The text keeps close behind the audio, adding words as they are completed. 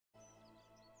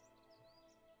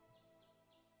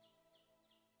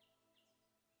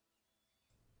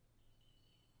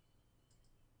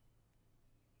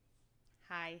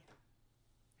Hi.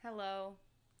 Hello.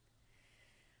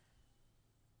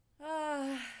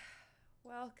 Uh,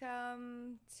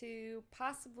 Welcome to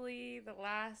possibly the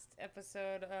last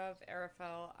episode of ARA.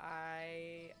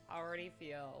 I already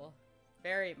feel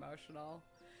very emotional.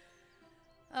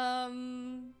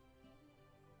 Um,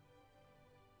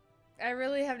 I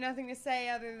really have nothing to say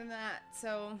other than that,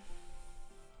 so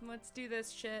let's do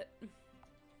this shit.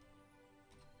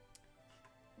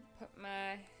 Put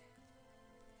my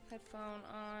headphone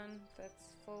on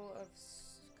that's full of...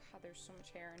 God, there's so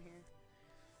much hair in here.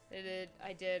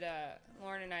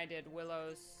 Lauren and I did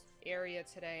Willow's area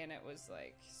today, and it was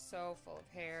like so full of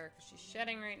hair because she's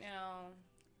shedding right now,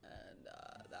 and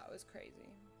that was crazy.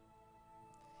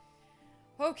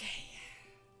 Okay.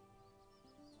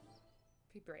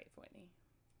 Be brave, Whitney.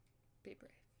 Be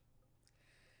brave.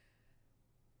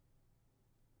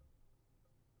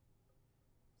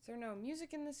 Is there no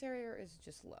music in this area, or is it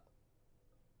just low?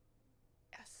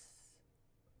 Yes.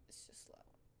 It's just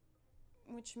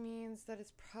low. Which means that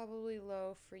it's probably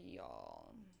low for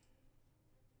y'all.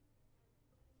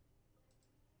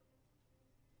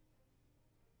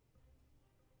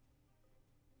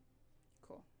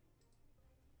 Cool.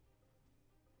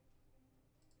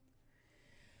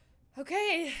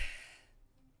 Okay.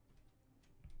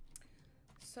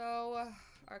 So,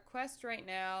 our quest right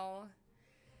now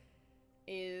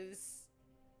is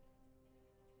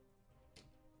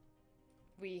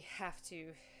we have to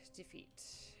defeat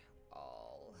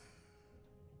all...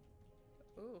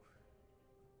 Ooh.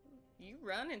 You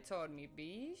running toward me,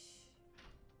 beesh.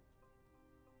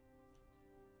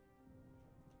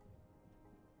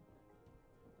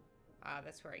 Ah,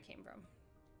 that's where I came from.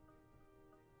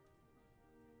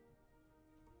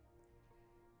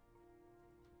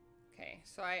 Okay,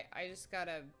 so I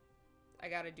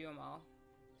gotta do them all.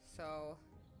 So,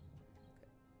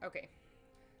 okay,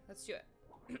 let's do it.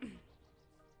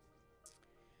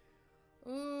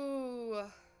 Ooh,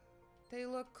 they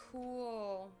look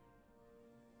cool.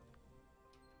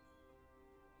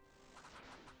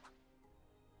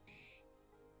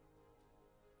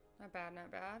 Not bad,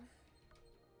 not bad.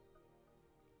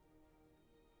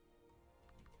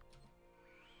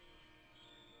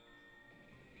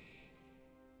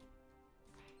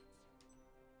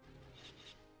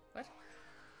 What?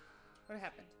 What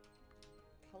happened?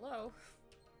 Hello?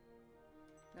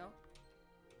 No?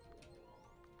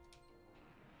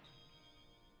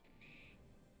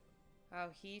 Oh,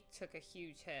 he took a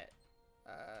huge hit.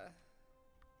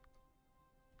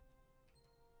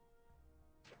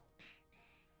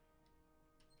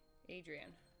 Adrian.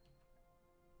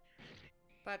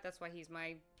 But that's why he's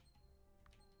my...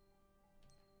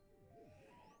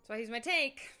 That's why he's my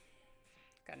tank.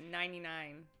 Got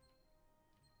 99.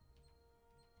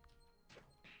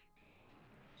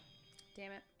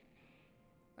 Damn it.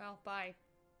 Well, bye.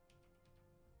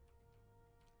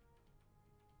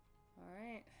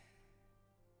 Alright.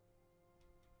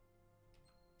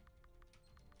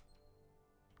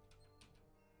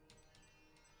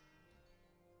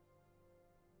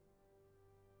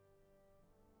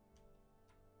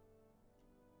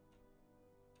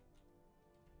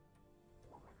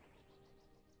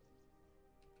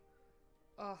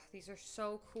 Oh, these are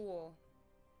so cool.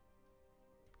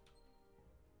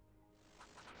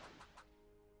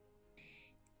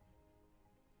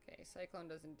 Okay, Cyclone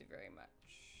doesn't do very much.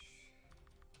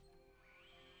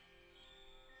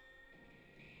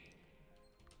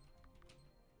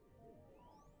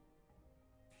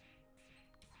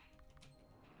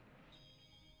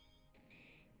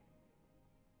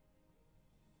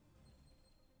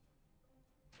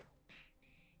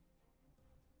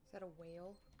 Is that a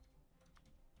whale?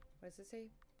 What does it say?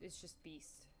 It's just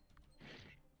beast.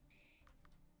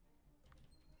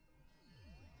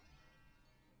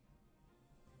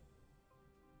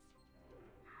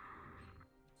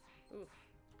 Oof.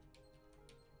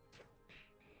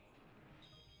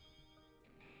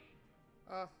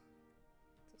 Oh.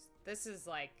 This is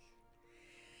like...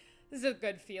 This is a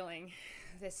good feeling.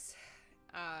 This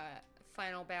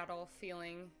final battle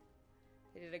feeling.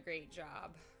 They did a great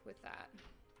job with that.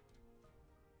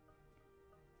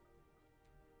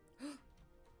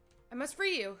 I must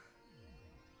free you.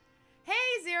 Hey,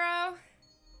 Zero!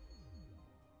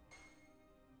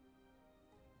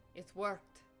 It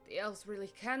worked. The elves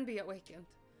really can be awakened.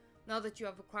 Now that you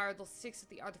have acquired all 6 of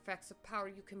the artifacts of power,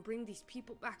 you can bring these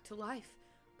people back to life.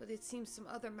 But it seems some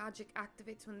other magic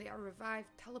activates when they are revived,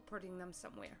 teleporting them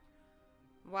somewhere.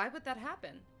 Why would that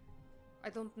happen?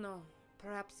 I don't know.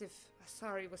 Perhaps if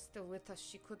Asari was still with us,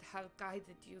 she could have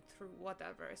guided you through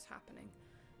whatever is happening.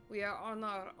 We are on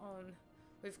our own.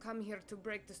 We've come here to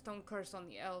break the stone curse on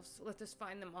the elves. Let us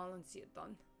find them all and see it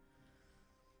done.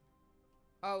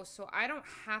 Oh, so I don't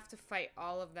have to fight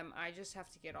all of them. I just have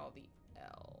to get all the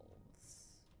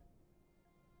elves.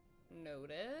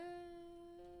 Noted.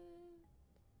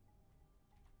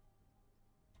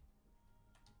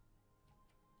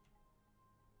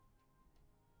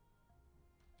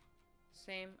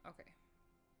 Same? Okay.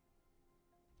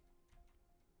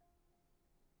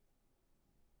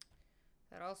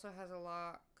 That also has a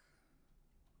lock.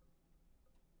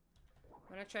 I'm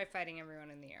gonna try fighting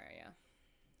everyone in the area.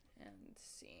 And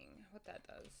seeing what that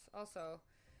does. Also,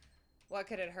 what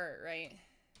could it hurt, right?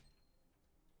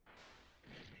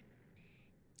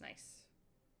 Nice.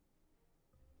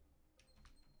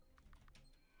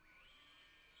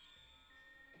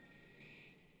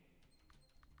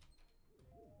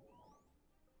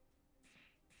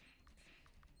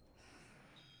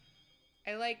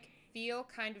 I like feel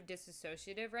kind of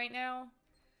disassociative right now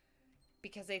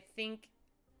because I think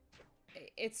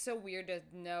it's so weird to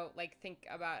know, like, think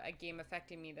about a game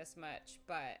affecting me this much,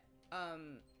 but I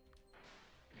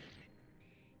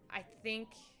think,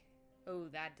 oh,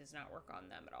 that does not work on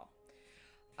them at all.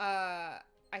 I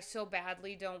so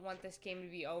badly don't want this game to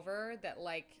be over that,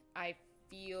 like, I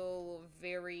feel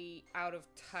very out of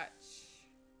touch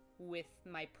with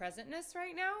my presentness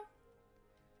right now.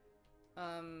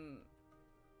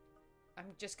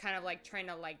 I'm just kind of like trying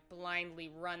to like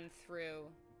blindly run through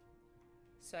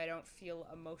so I don't feel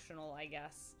emotional, I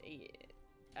guess.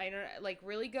 I don't, like,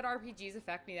 really good RPGs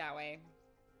affect me that way.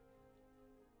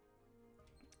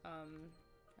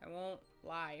 I won't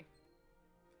lie.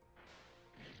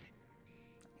 Nice.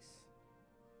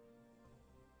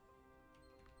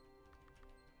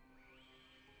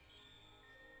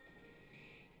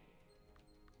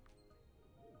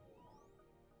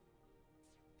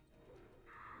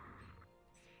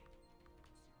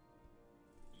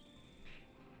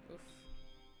 Oof.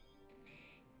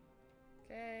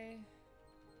 Okay.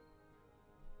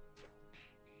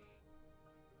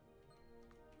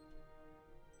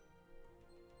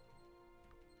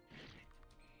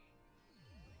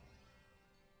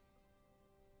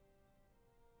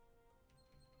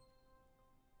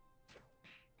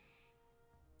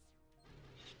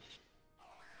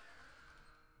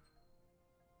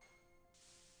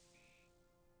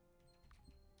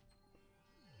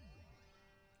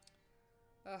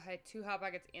 Oh, I had 2 hot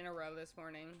pockets in a row this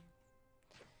morning.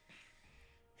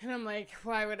 And I'm like,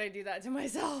 why would I do that to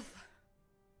myself?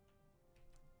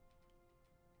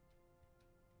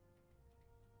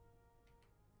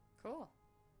 Cool.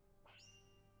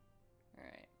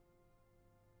 Alright.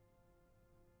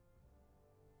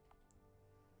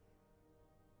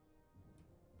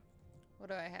 What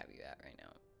do I have you at right now?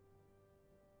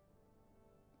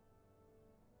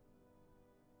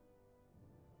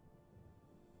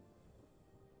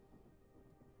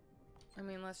 I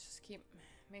mean, let's just keep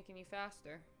making you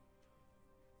faster.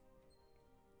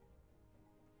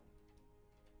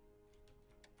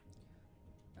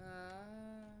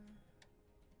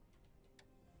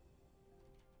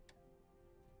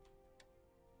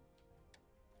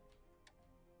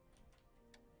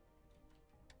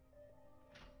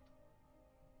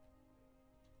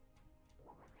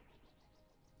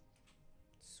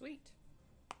 Sweet.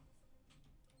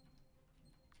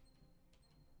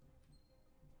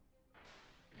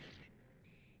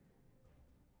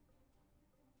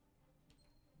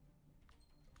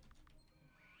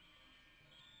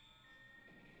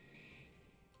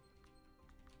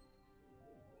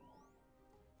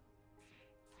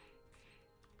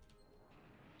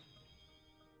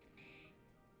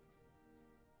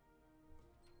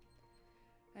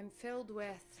 I'm filled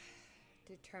with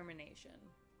determination.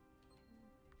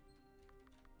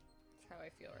 That's how I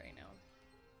feel right now.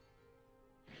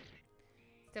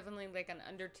 It's definitely like an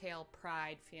Undertale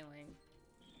pride feeling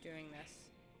doing this.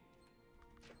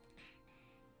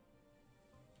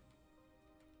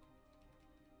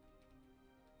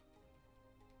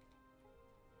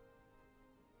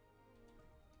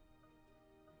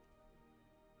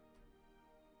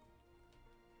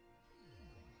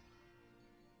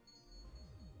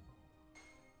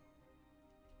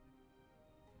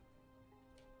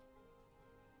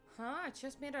 Huh? A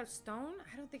chest made out of stone?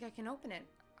 I don't think I can open it.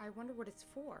 I wonder what it's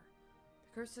for.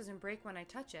 The curse doesn't break when I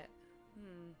touch it.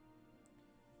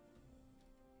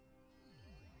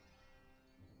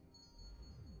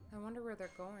 I wonder where they're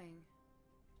going.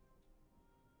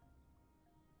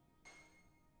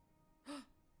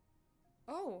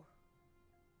 Oh!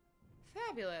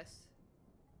 Fabulous!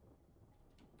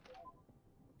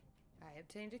 I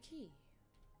obtained a key.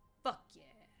 Fuck yeah!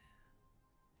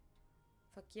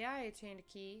 Fuck yeah, I obtained a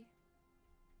key.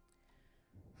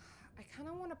 I kind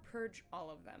of want to purge all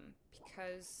of them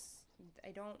because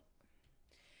I don't...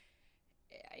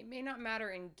 it may not matter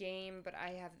in game, but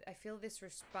I feel this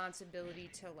responsibility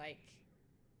to like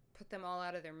put them all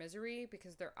out of their misery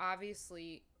because they're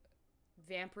obviously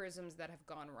vampirisms that have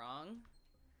gone wrong,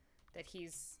 that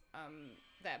he's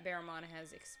that Baramon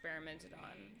has experimented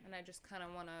on, and I just kind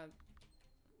of want to,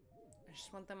 I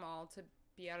just want them all to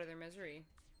be out of their misery.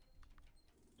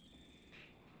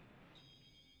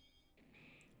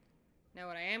 Now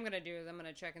what I am going to do is I'm going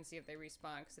to check and see if they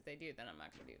respawn, because if they do, then I'm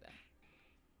not going to do that.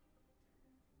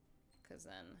 Because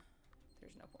then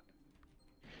there's no point.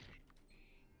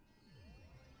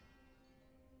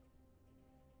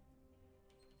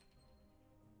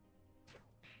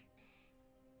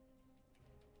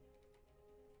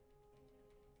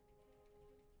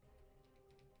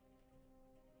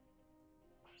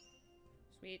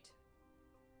 Sweet.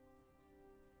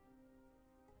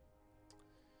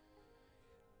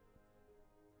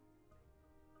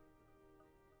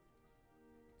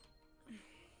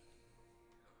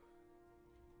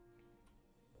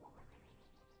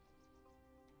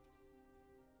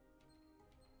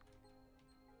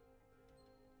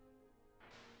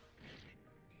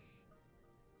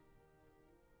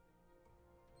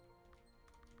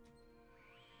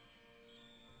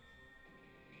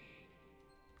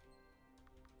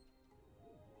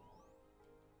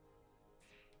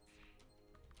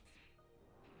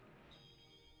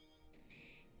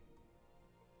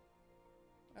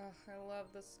 Oh, I love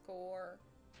the score.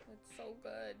 It's so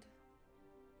good.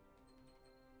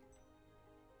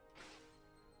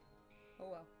 Oh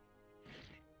well.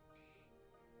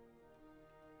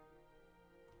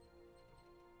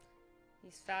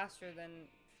 He's faster than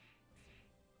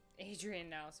Adrian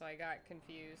now, so I got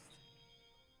confused.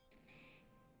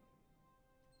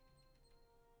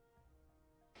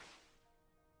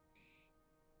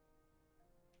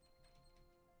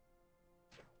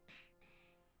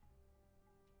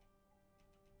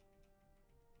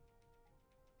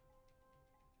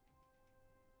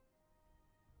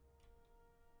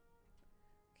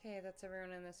 Okay, that's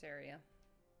everyone in this area.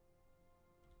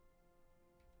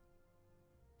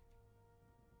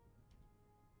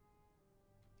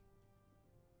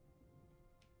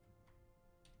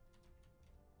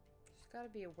 There's gotta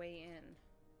be a way in.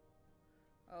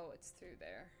 Oh, it's through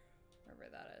there. Wherever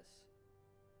that is.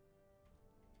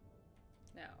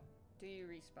 Now, do you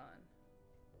respawn?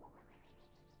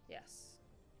 Yes.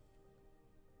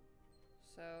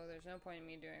 So, there's no point in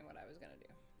me doing what I was gonna do.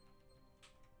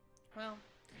 Well,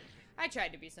 I tried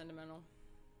to be sentimental.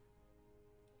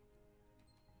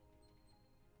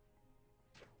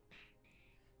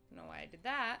 Don't know why I did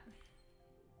that.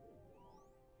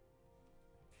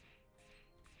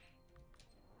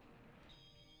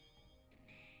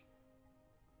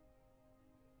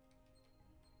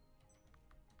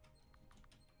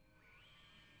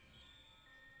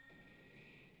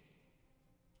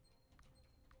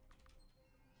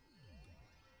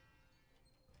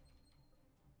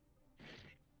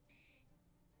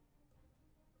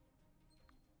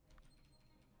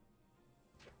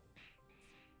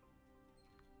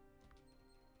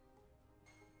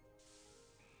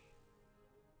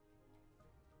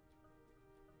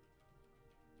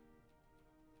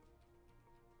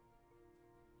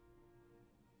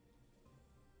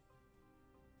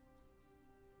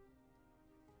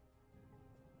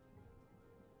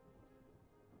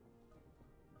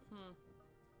 Hmm.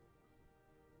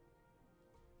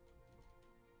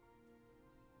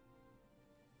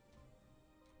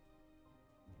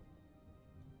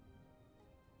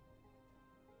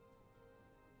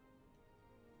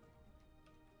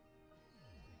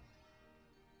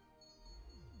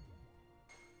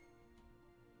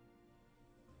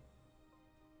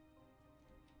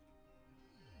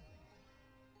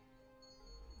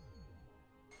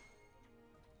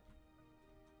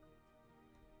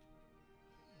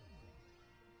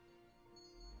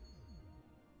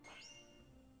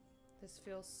 This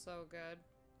feels so good.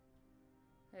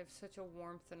 I have such a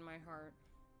warmth in my heart.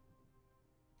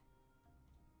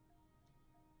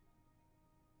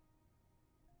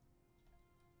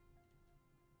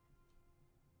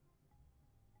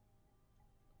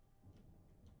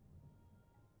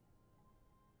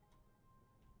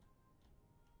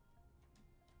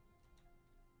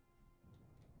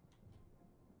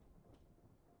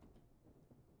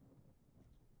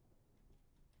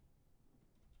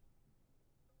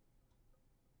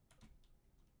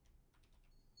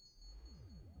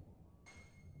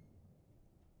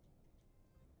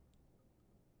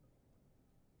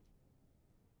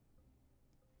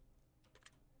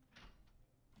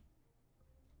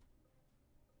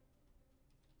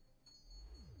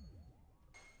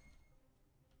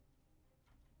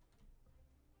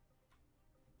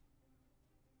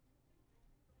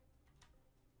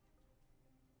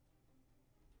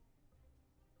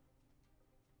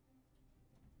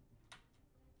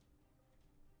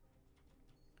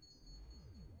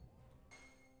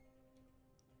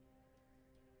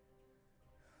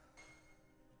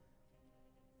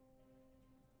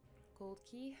 gold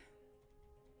key.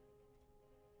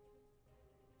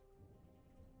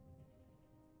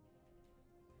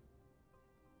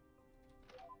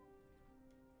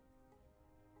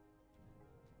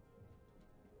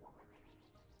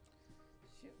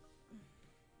 Shoot.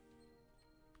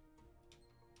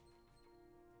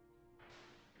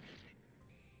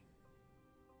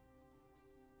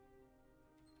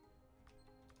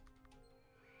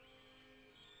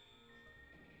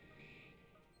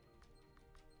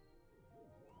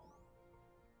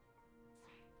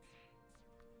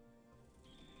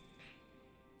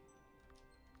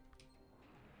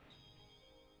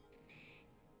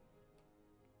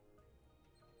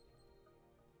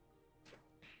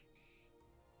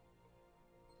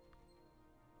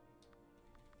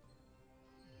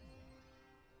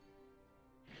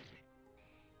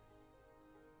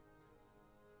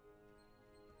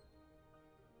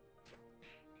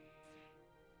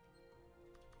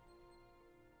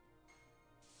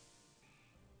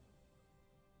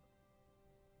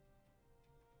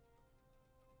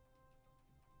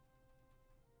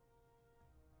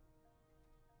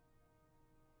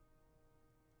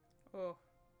 Oh.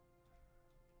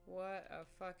 What a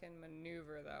fucking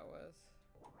maneuver that was.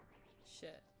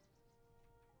 Shit.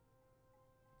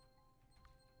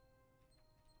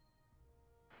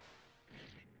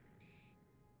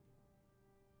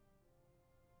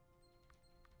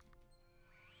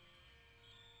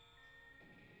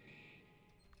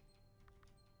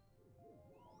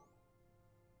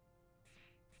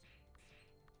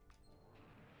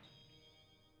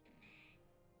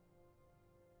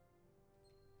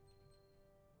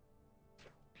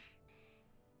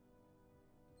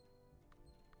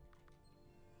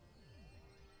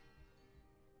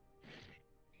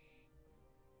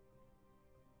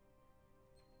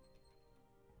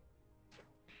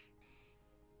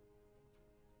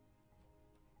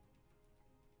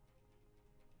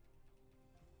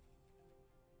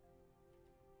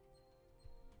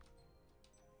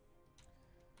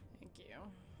 Thank you.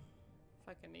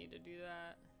 Fucking need to do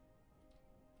that.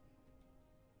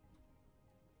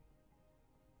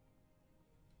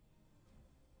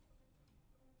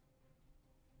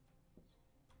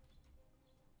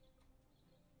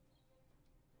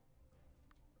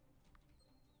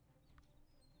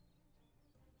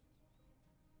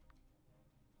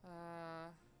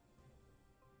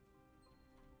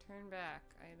 Turn back.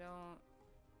 I don't...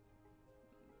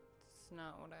 It's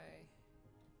not what I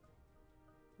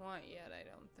want yet, I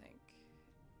don't think.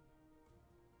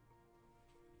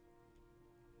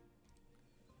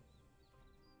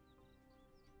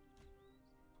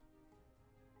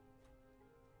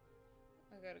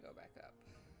 I gotta go back up.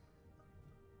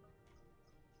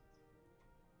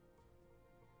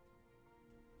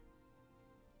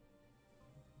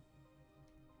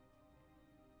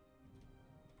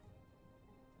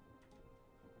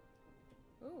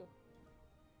 Ooh.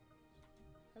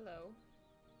 Hello.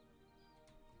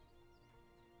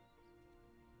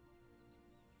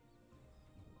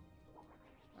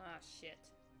 Ah, shit.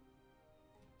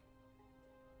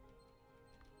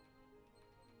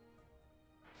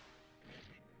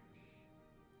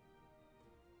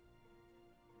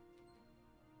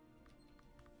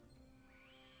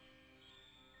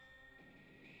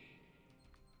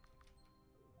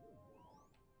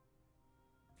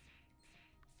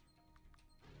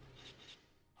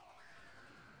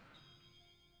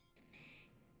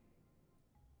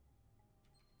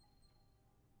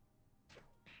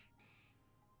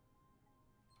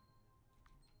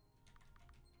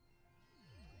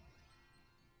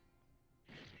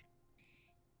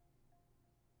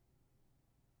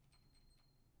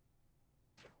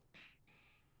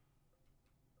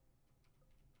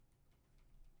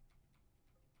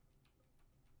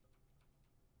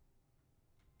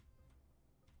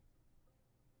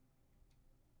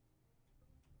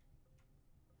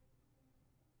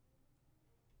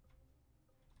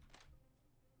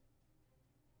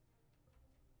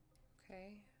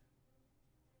 Okay.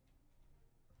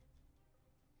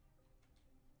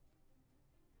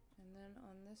 And then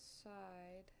on this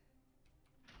side,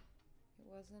 it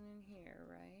wasn't in here,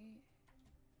 right?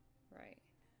 Right.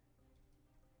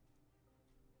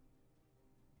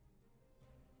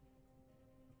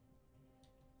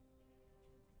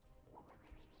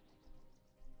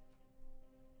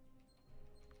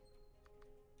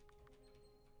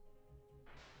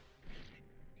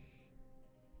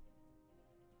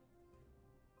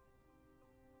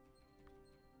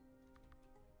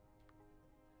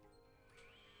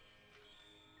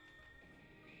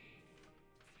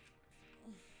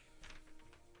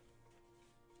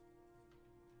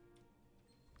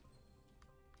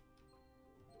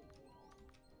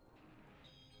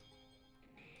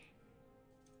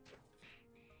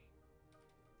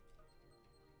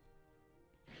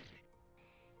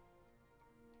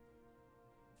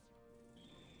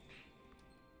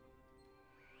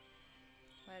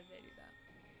 did I do that?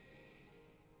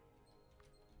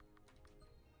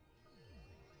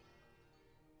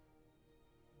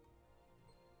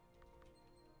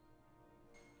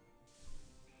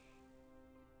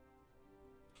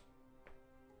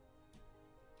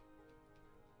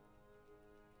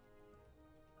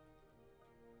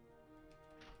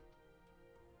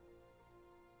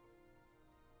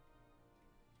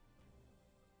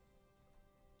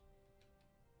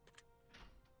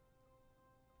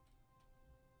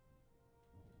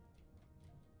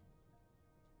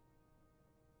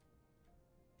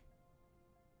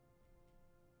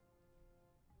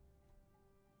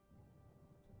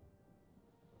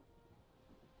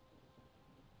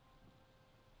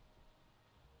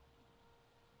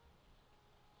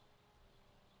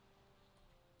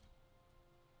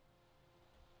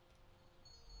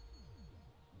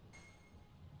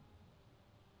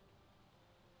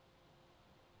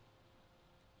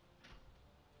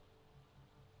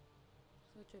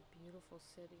 Such a beautiful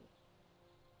city.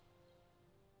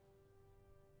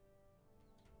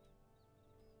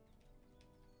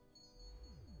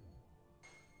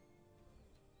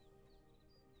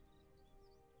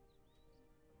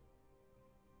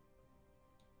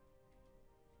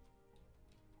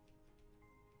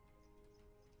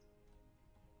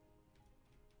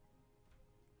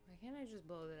 Why can't I just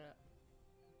blow that up?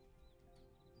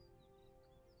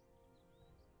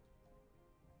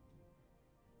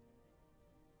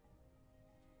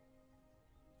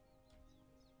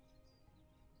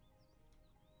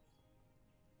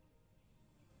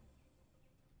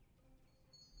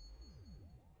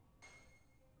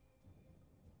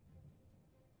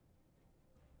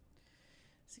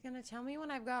 Is it gonna tell me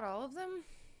when I've got all of them?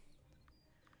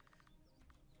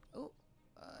 Oh,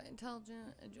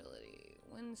 intelligent, agility,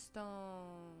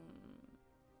 windstone.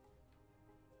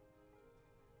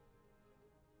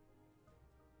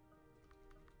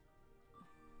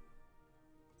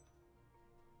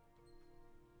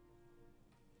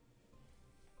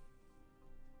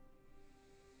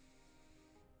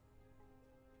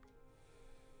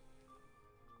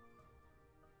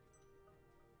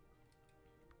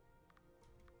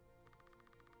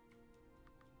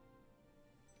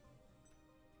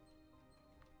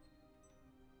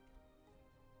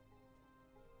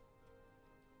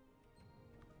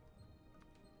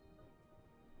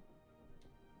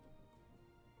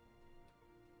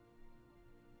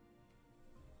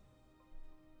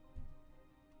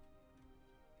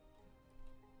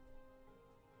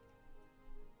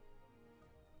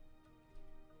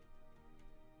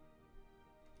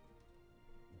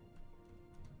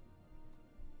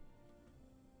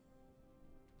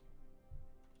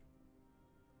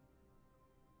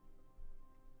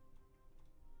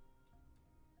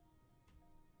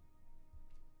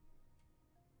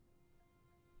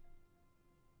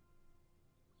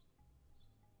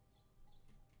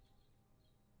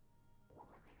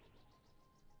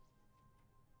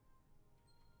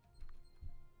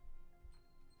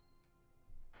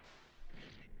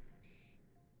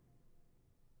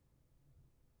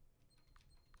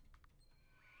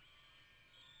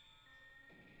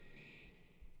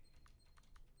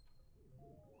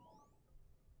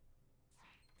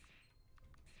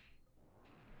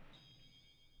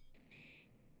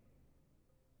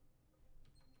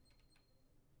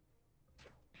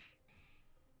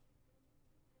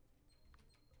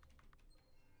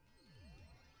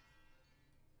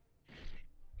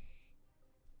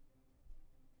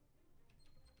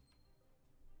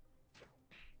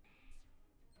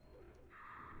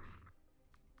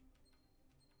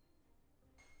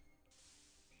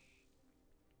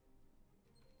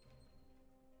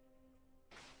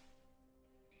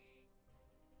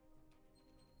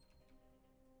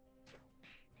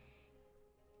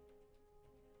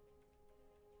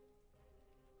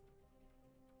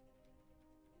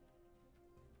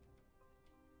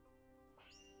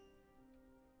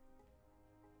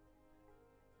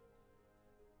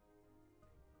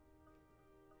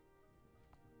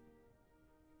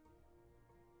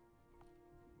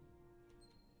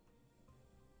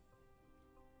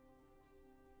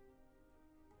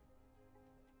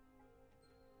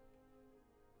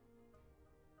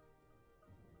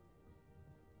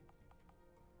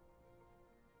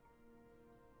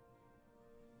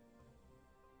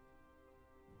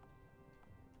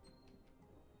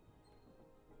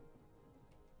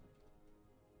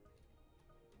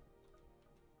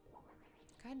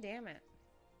 God damn it.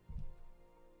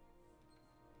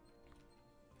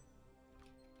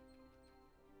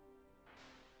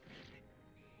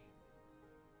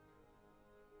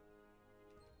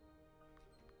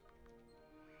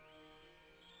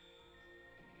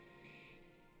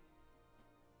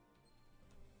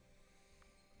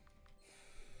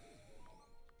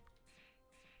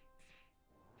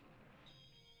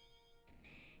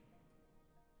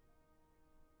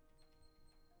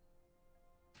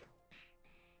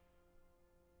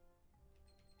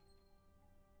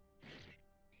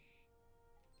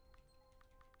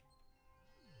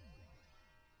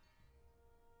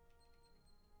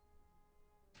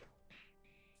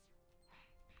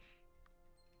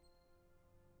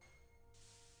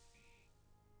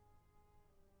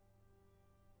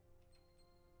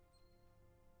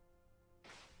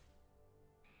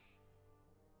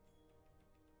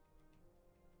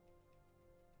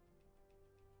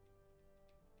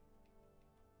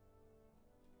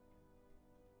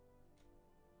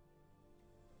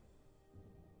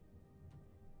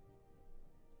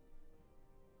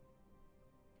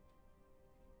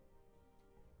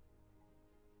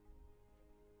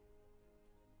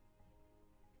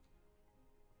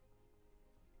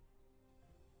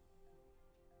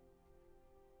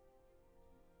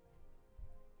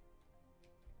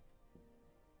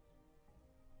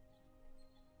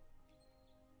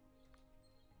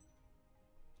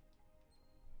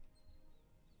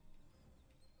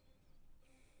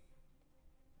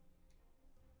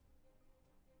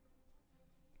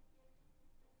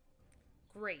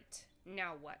 Great.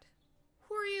 Now what?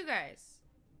 Who are you guys?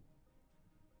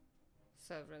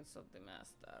 Servants of the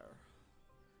Master.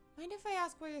 Mind if I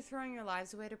ask why you're throwing your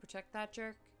lives away to protect that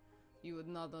jerk? You would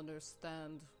not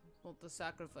understand, but the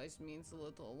sacrifice means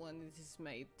little when it is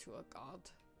made to a god.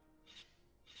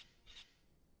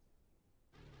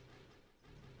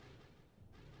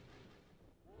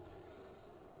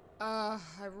 I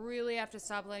really have to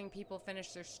stop letting people finish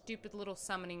their stupid little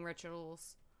summoning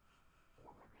rituals.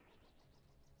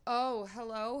 Oh,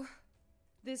 hello?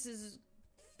 This is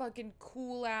fucking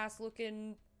cool ass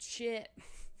looking shit.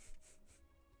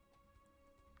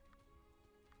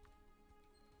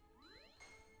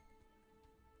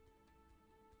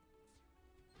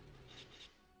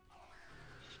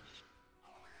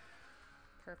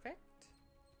 Perfect.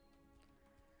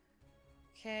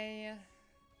 Okay.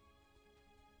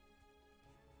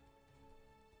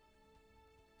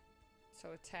 So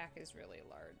attack is really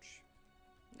large.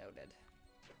 Noted.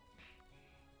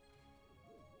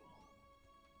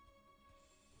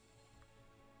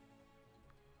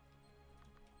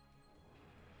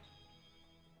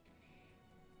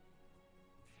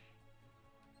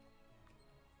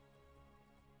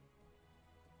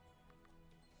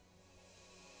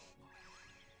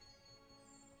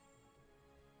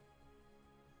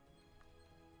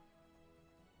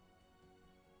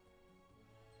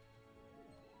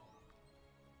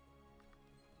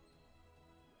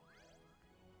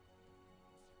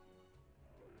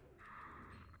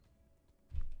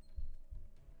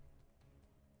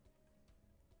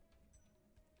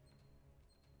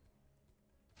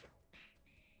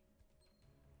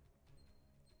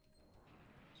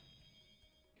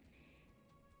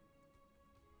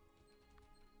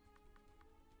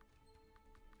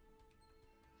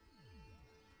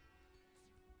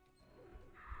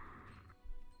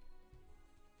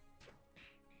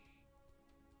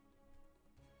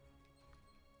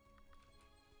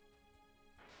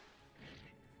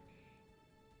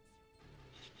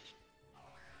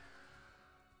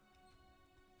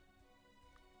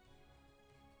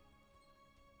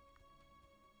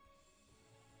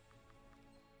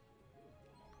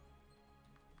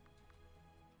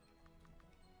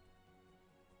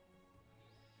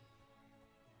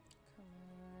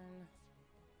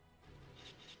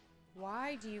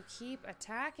 Why do you keep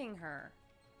attacking her?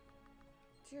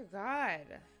 Dear God.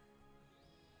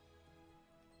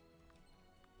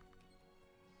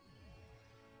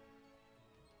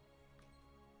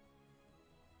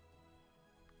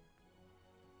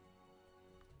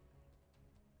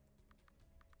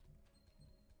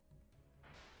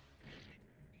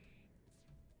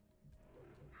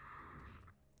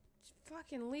 Just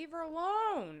fucking leave her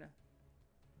alone.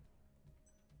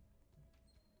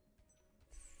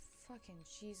 Fucking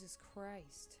Jesus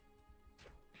Christ.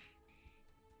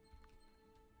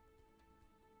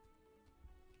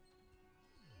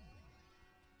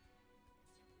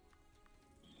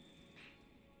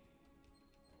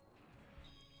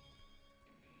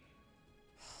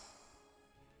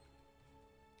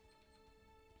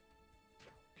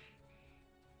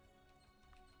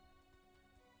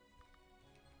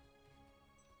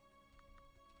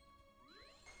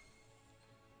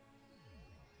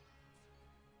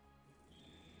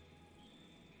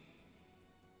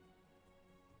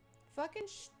 Fucking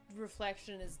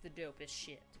reflection is the dopest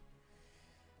shit.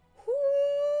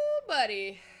 Whoo,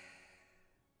 buddy.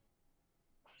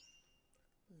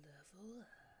 Level up.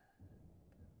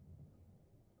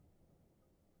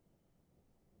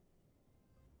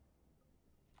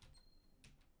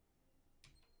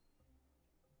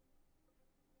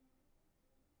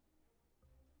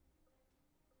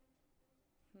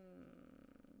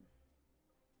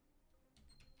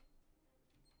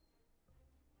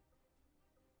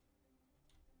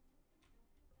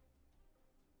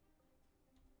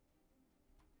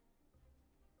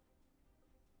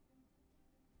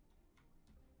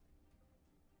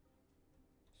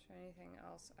 Is there anything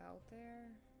else out there?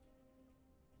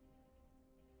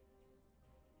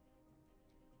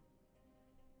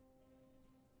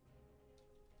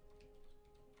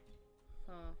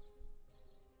 Huh.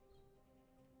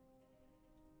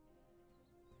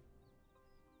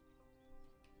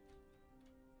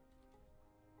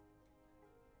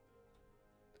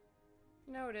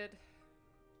 Noted.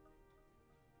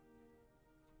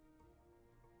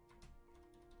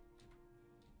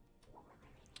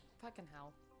 Fucking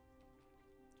hell.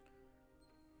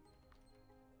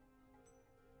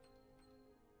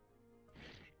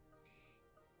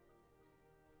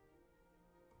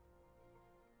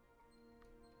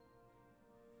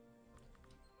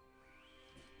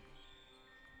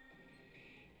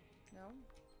 No?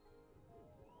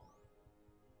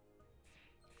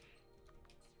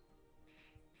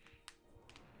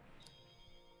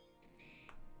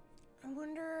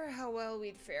 wonder how well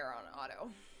we'd fare on auto.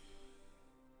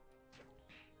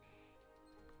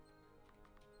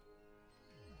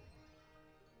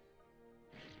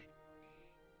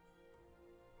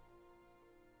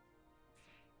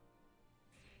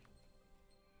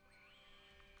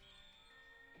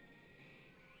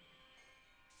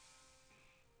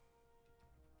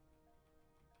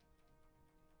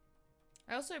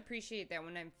 I also appreciate that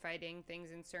when I'm fighting things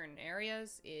in certain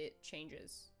areas, it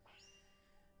changes.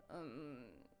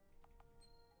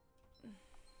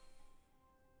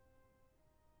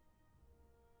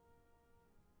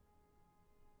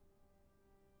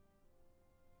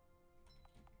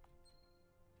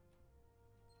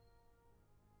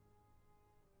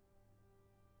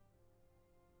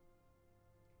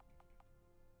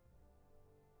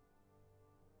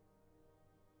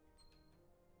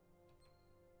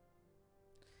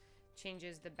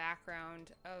 Changes the background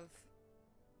of...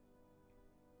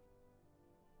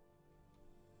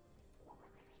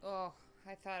 Oh,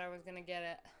 I thought I was gonna get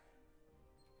it.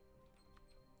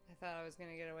 I thought I was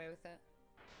gonna get away with it.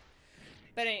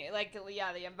 But anyway, like,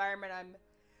 yeah, the environment I'm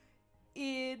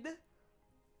in,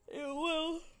 it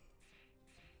will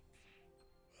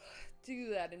do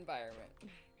that environment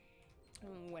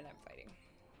when I'm fighting.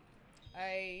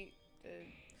 The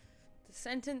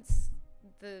sentence,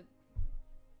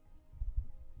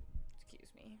 excuse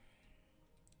me.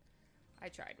 I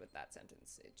tried with that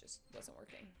sentence. It just wasn't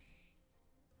working.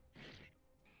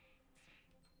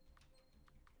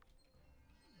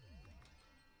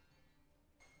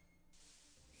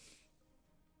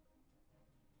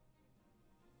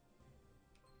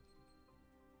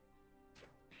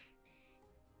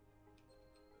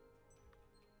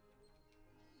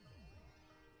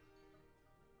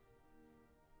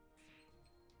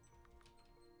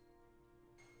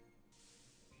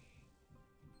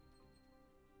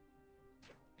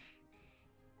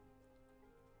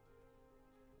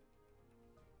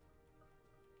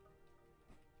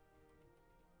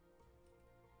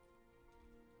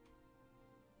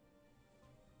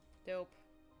 Dope.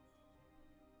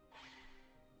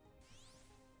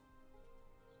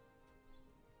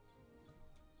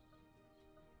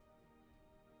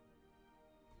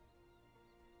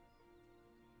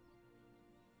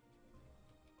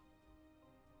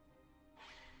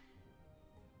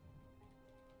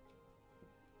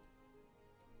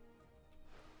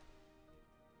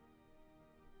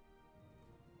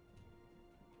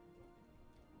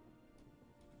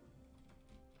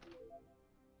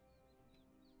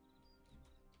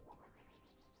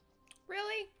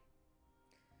 Really?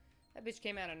 That bitch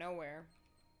came out of nowhere.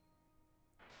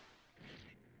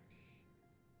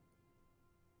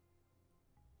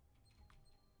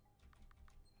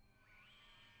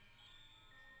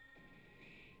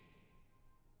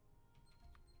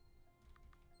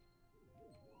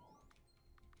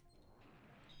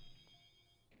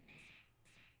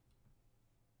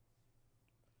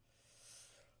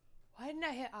 Why didn't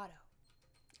I hit auto?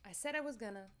 I said I was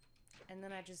gonna, and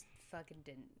then I just fucking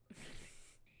didn't.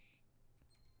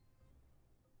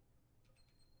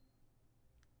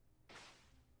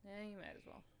 Yeah, you might as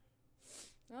well.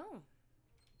 Oh.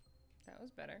 That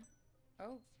was better.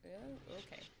 Oh, yeah,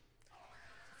 okay.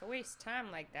 If I waste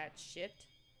time like that shit.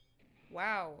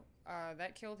 Wow.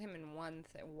 That killed him in one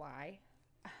thing. Why?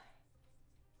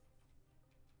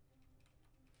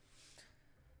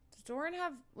 Does Doran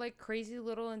have, like, crazy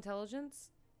little intelligence?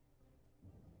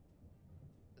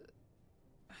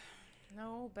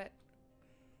 No, but...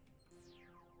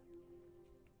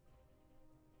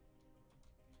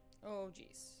 Oh,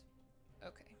 jeez.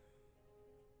 Okay.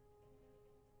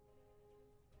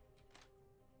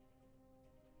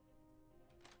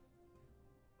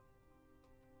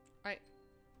 I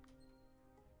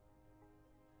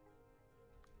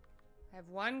have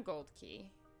one gold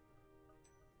key.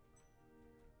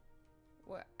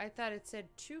 What? I thought it said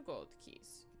 2 gold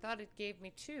keys. I thought it gave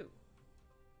me 2.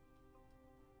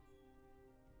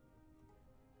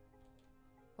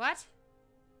 What?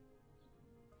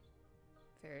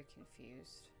 Very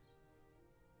confused.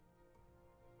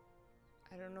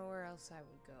 I don't know where else I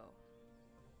would go.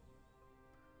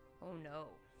 Oh no.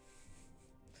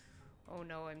 Oh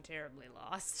no, I'm terribly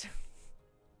lost.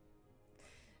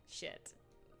 Shit.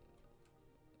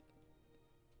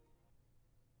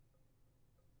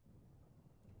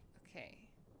 Okay.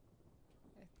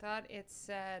 I thought it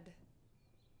said...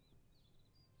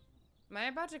 Am I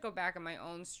about to go back on my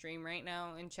own stream right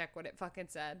now and check what it fucking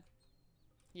said?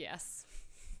 Yes.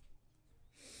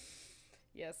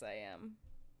 Yes, I am.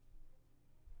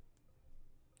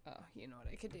 Oh, you know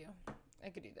what I could do? I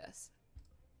could do this.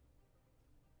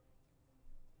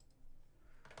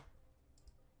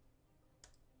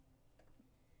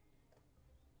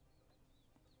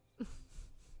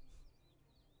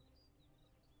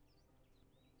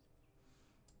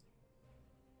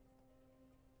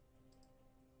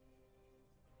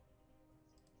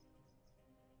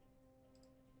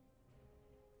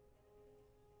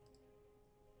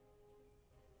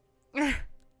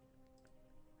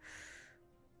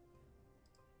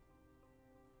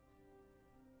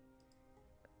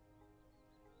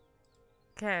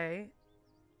 Okay.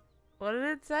 What did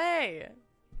it say?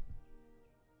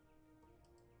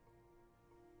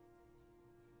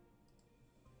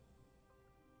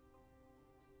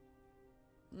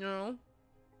 No.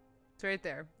 It's right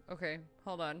there. Okay,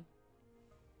 hold on.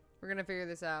 We're gonna figure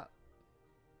this out.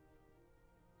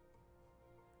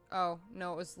 Oh,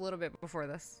 no, it was a little bit before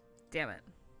this. Damn it.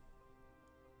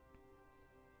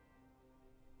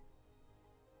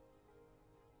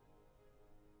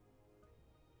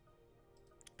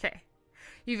 Okay.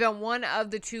 You found one of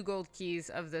the 2 gold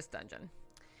keys of this dungeon.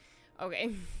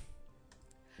 Okay.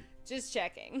 Just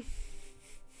checking.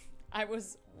 I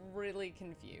was really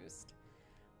confused.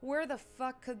 Where the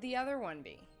fuck could the other one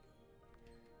be?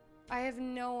 I have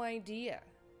no idea.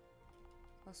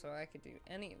 Also, I could do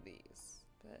any of these,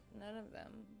 but none of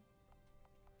them.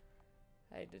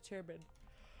 I determined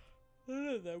none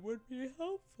of them would be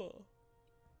helpful.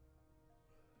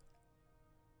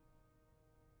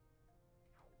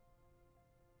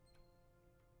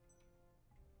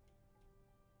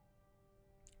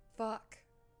 Fuck.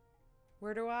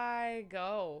 Where do I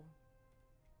go?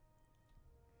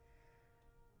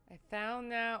 I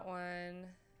found that one.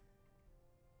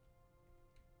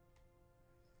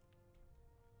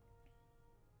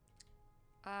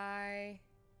 I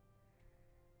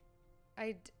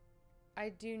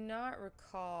do not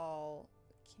recall.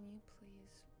 Can you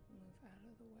please move out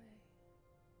of the way?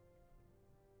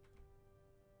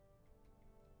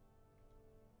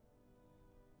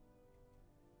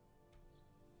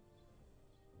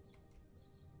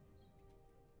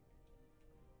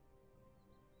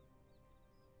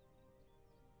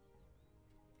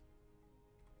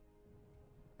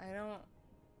 I don't...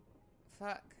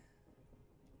 Fuck.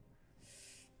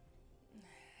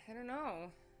 I don't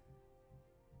know.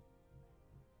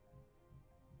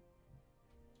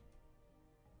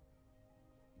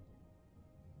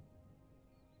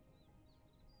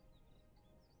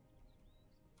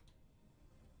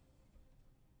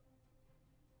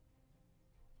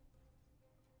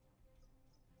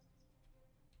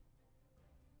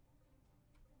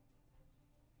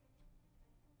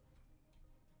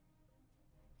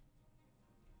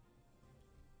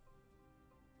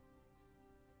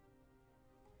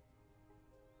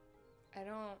 I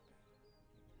don't...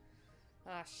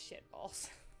 Ah, shit balls.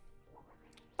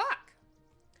 Fuck!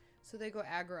 So they go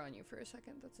aggro on you for a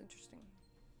second. That's interesting.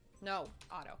 No,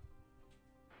 auto.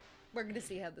 We're gonna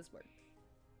see how this works.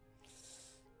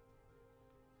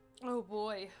 Oh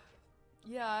boy.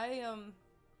 Yeah, I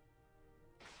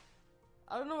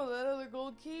don't know what that other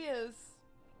gold key is.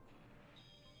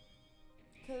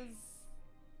 Because,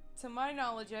 to my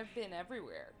knowledge, I've been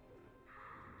everywhere.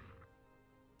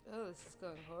 Oh, this is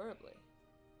going horribly.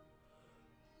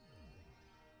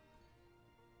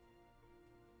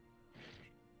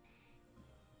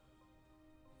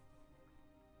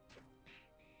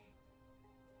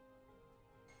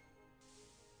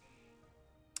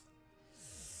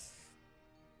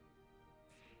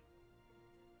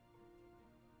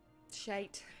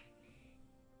 Shite.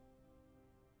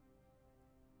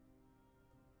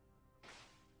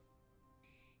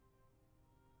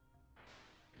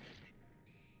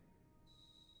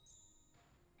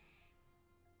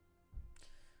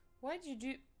 Why'd you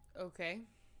do... Okay.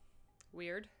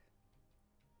 Weird.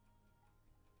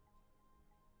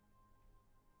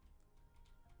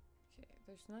 Okay,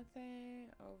 there's nothing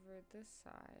over this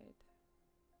side.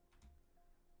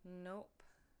 Nope.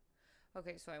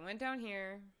 Okay, so I went down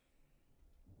here.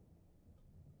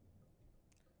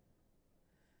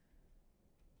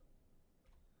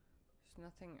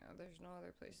 There's nothing... there's no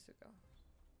other place to go.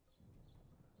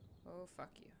 Oh, fuck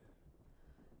you.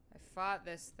 I fought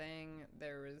this thing.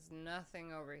 There was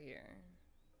nothing over here.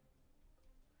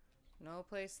 No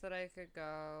place that I could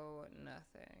go.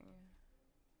 Nothing.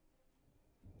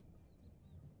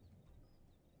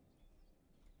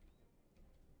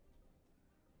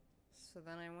 So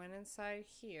then I went inside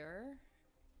here.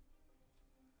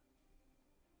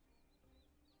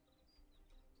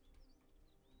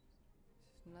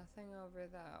 There's nothing over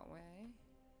that way.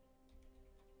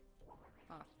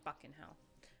 Oh, fucking hell.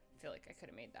 I feel like I could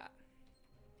have made that.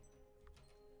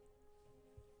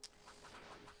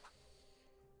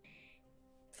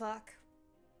 Fuck.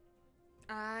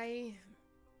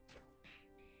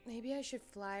 Maybe I should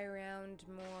fly around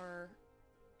more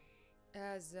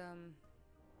as,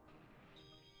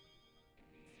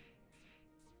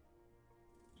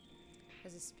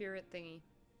 as a spirit thingy.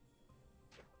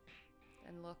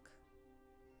 And look.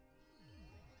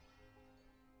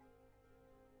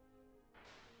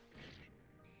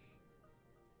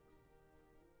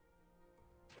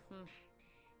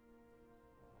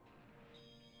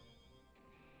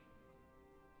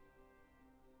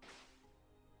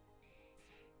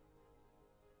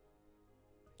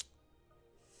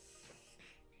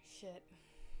 Shit.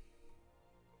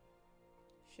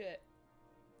 Shit.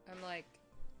 I'm like,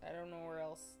 I don't know where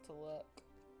else to look.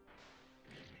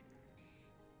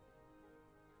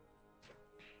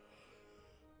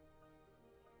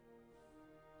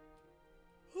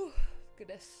 Whew,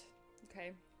 goodness.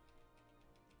 Okay.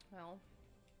 Well.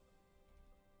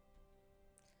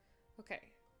 Okay.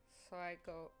 So I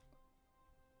go...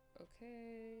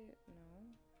 Okay. No.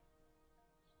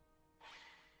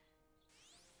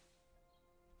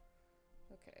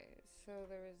 Okay. So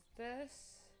there was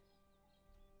this.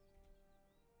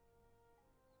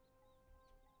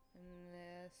 And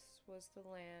this was the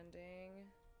landing.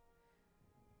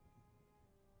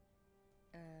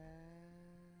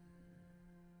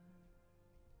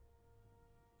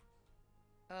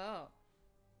 Oh.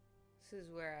 This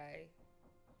is where I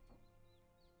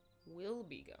will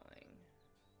be going.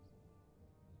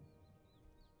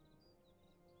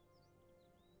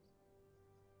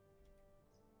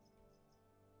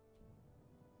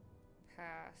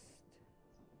 Past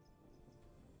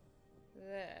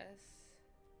this.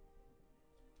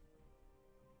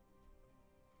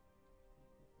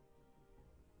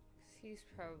 He's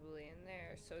probably in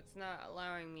there, so it's not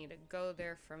allowing me to go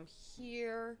there from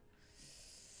here.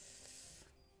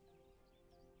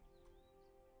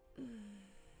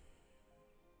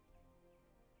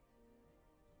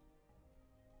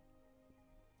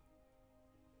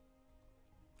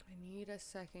 I need a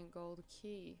second gold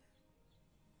key.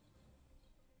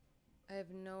 I have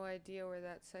no idea where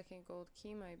that second gold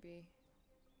key might be.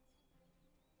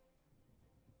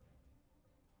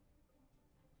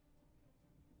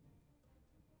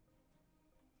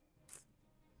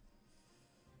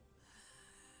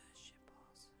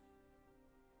 Shitballs.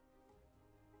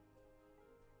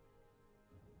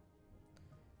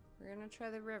 We're gonna try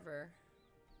the river.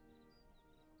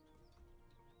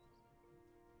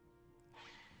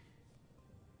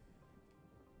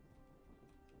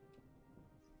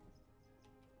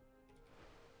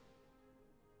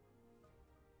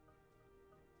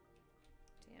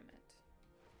 Damn it.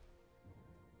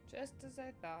 Just as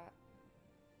I thought.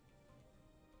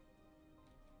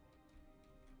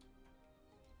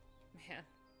 Man.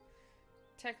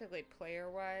 Technically,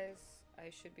 player-wise, I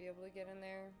should be able to get in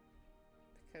there.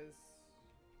 Because,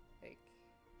 like...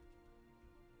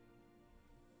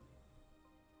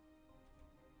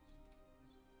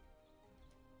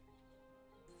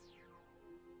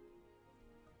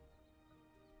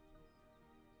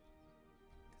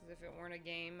 Because if it weren't a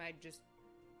game, I'd just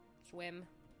swim.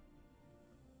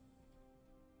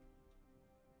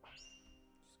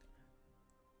 Just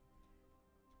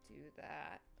gonna do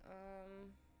that.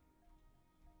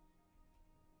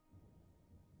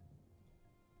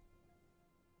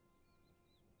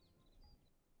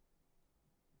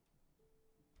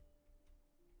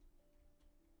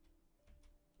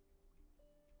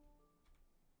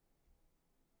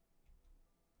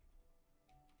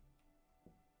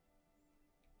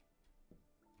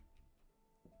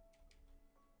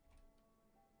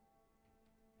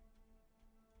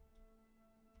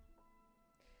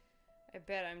 I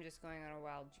bet I'm just going on a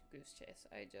wild goose chase.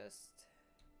 I just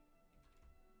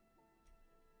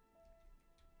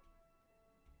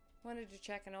wanted to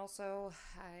check, and also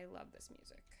I love this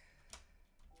music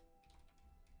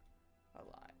a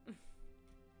lot.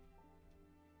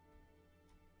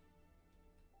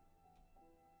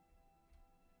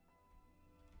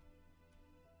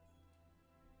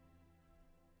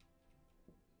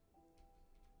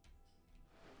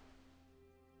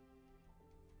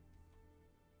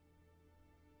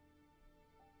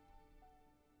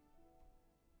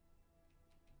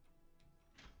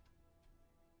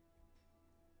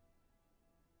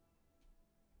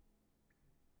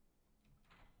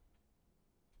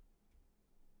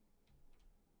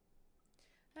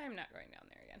 I'm not going down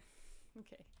there again.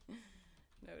 Okay.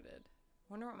 Noted.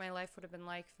 Wonder what my life would have been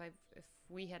like if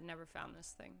we had never found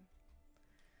this thing.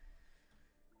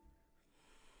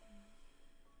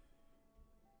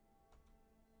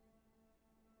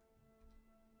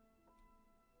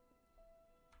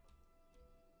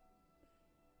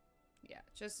 Yeah,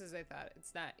 just as I thought.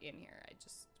 It's not in here. I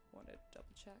just wanted to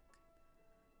double check.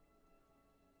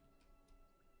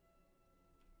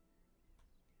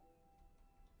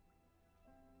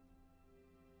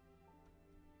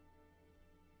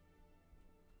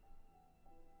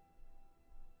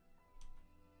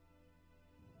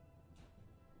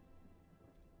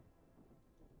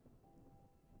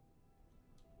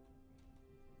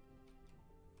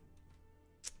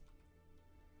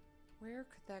 Where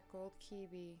could that gold key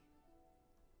be?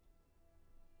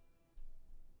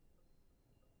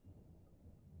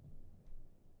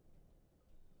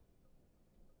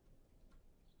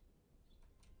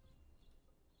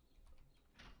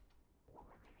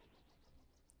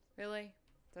 Really?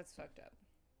 That's fucked up.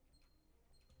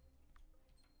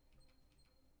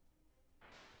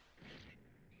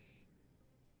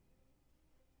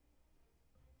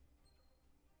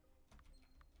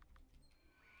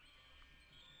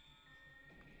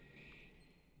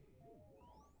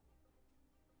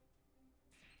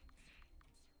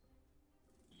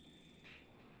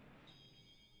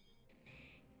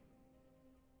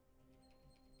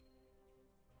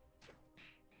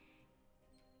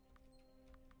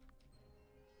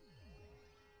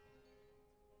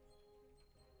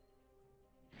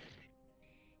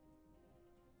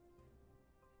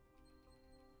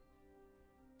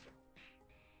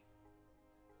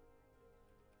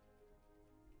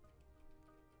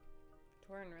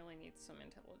 Torin really needs some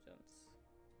intelligence.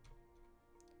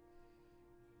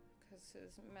 Because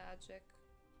his magic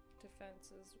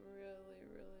defense is really,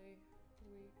 really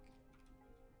weak.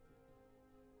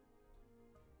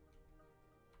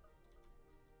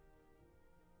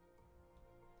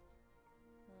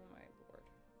 Oh my lord.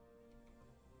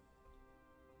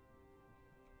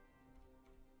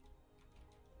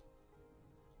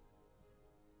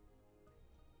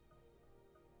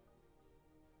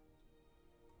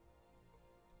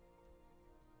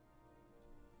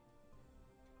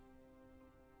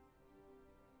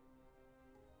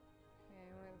 Okay,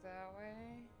 I went that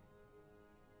way.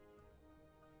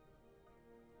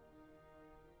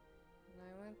 And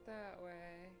I went that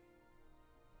way.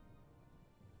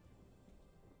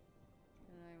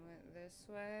 And I went this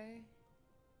way.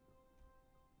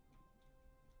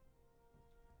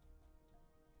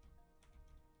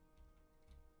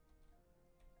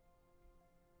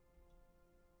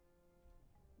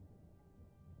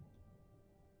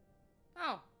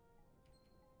 Oh.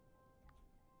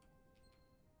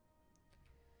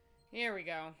 Here we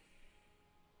go.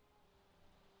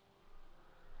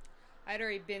 I'd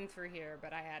already been through here,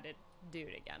 but I had to do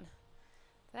it again.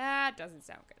 That doesn't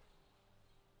sound good.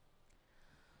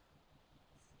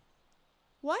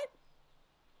 What?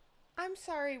 I'm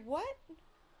sorry, what?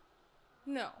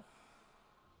 No.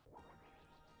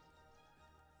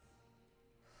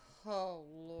 Oh,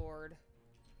 Lord.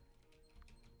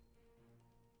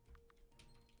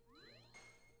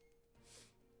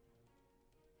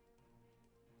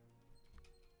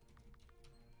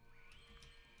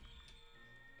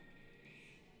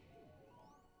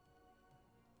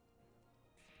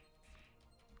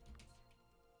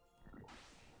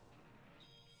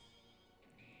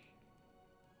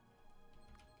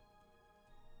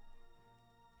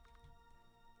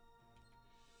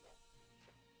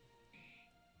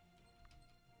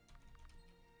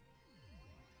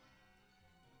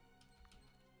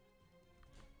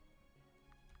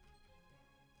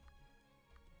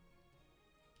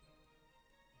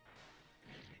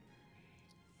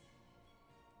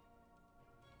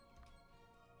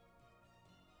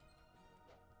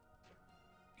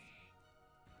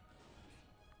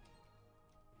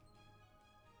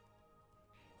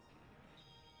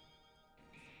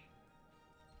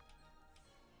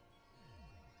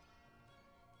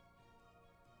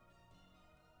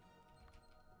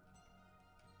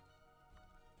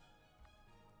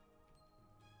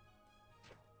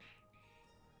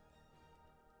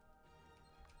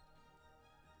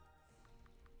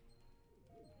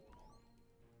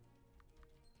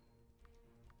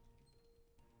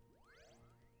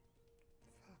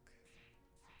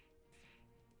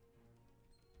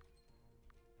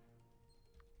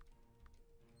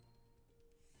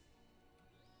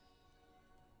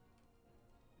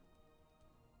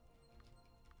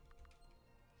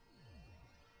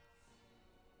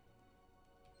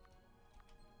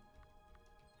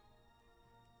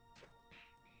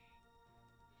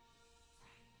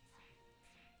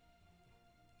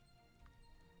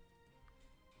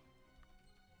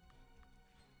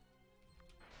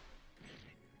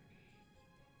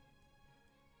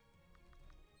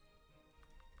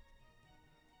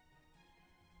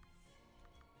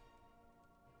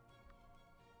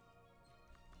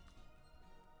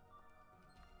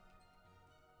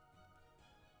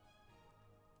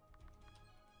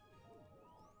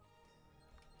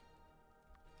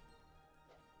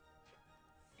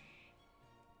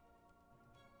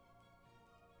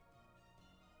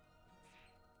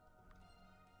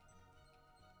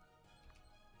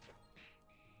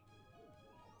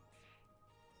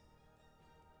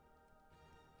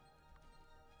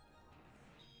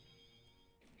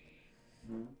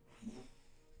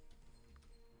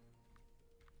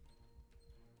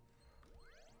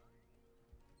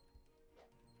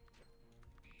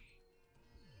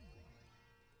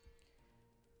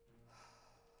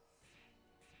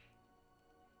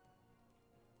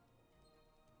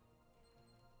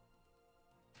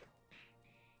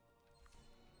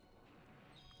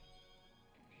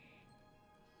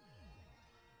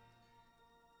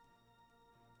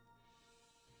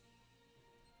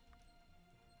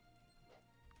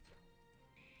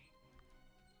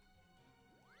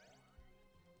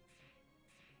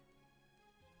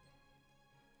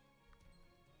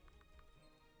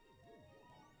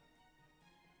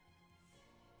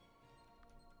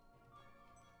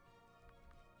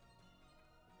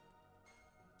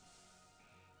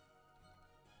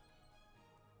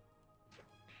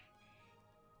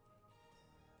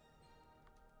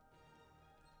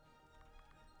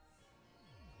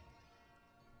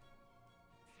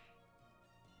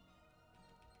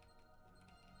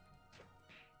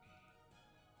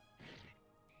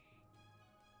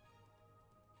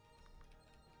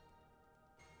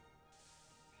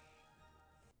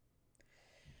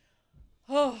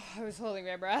 Oh, I was holding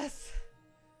my breath.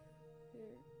 Here,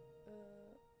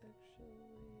 actually,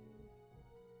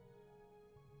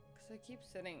 because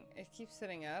it keeps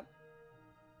sitting up,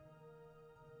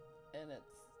 and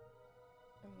it's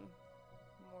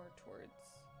more towards,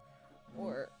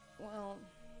 or, well,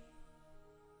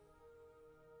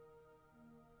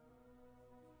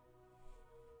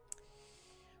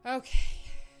 okay.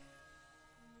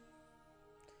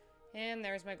 And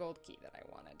there's my gold key that I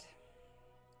wanted.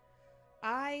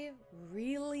 I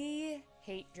really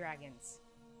hate dragons.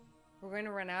 We're going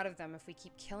to run out of them if we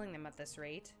keep killing them at this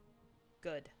rate.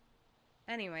 Good.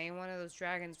 Anyway, one of those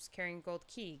dragons was carrying a gold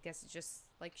key. Guess it's just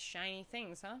like shiny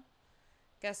things, huh?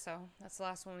 Guess so. That's the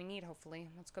last one we need, hopefully.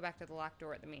 Let's go back to the locked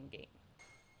door at the main gate.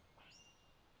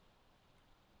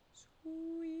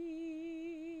 Sweet.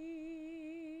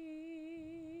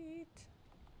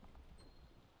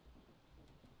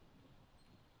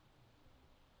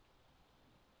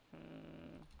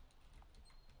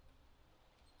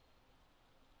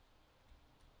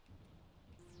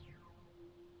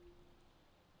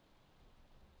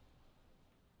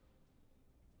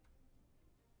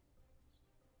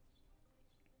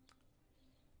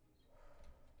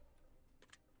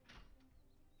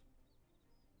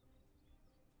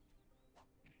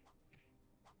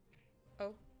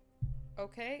 Oh.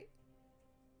 Okay.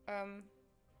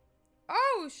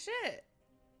 Oh, shit!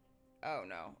 Oh,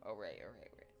 no. Oh, right.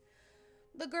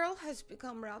 The girl has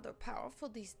become rather powerful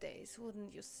these days,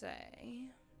 wouldn't you say?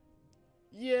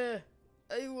 Yeah,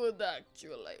 I would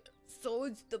actually. So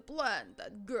it's the plan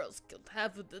that girls killed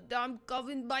half of the damn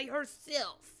coven by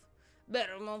herself.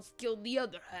 Bettermont's killed the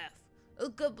other half.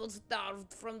 A couple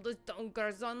starved from the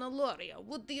stonkers on Aloria.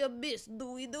 What the abyss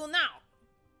do we do now?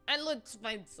 And let's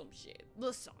find some shit.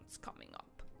 The sun's coming up.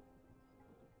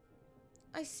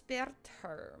 I spared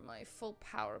her my full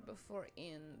power before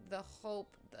in the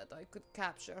hope that I could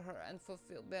capture her and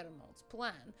fulfill Bettermont's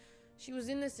plan. She was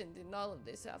innocent in all of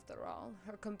this after all.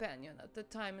 Her companion at the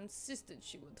time insisted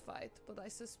she would fight, but I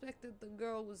suspected the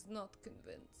girl was not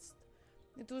convinced.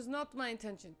 It was not my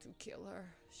intention to kill her.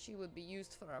 She would be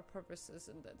used for our purposes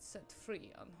and then set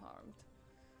free unharmed.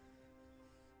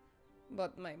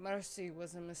 But my mercy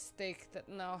was a mistake that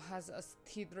now has us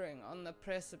teetering on the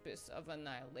precipice of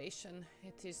annihilation.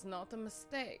 It is not a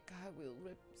mistake I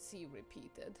will see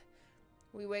repeated.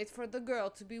 We wait for the girl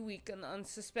to be weak and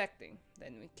unsuspecting.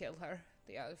 Then we kill her.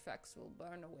 The artifacts will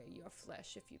burn away your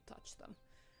flesh if you touch them.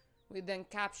 We then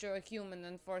capture a human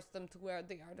and force them to wear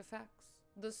the artifacts.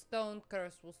 The stone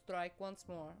curse will strike once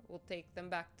more. We'll take them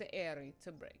back to ARA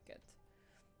to break it.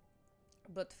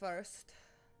 But first,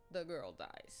 the girl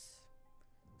dies.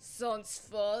 Sounds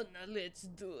fun, let's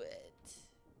do it.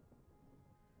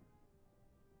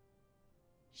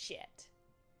 Shit.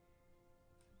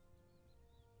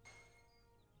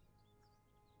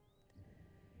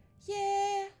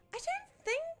 Yeah, I don't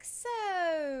think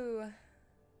so.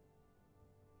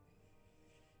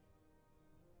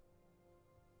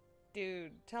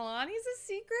 Dude, Talani's a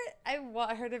secret? I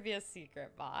want her to be a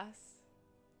secret boss.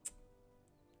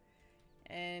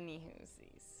 Anywhoosies.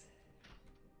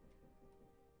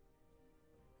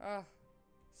 Oh,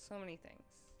 so many things.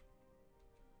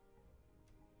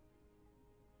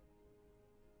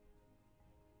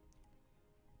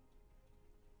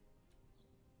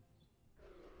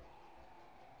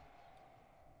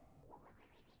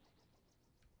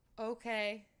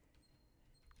 Okay.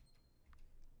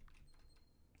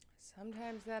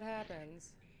 Sometimes that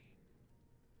happens.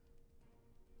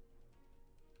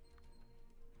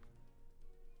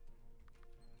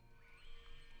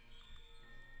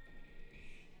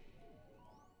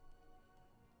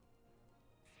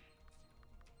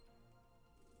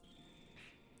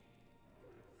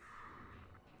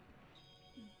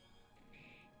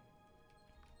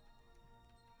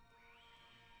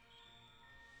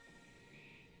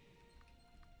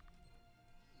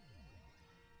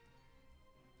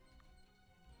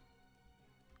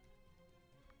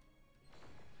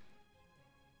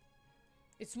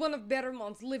 It's one of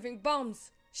Bettermont's living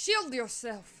bombs. Shield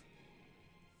yourself.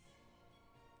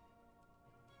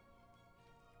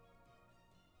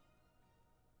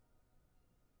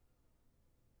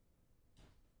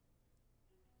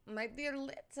 My dear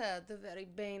Letta, the very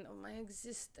bane of my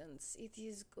existence, it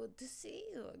is good to see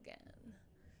you again.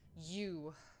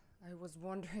 You. I was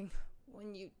wondering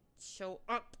when you show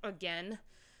up again.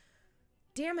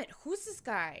 Damn it, who's this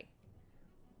guy?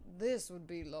 This would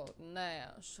be Lord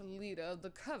Nash, leader of the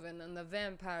Coven and the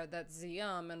vampire that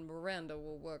Ziam and Miranda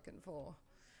were working for.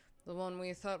 The one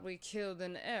we thought we killed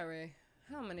in ARA.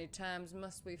 How many times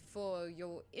must we foil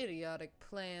your idiotic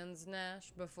plans,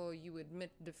 Nash, before you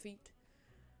admit defeat?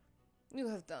 You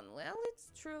have done well,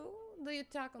 it's true. The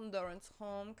attack on Doran's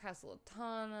home, Castle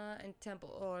Otana, and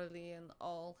Temple Orlean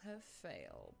all have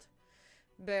failed.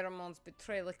 Baramon's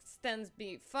betrayal extends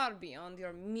far beyond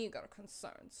your meager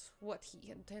concerns. What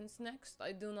he intends next,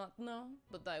 I do not know,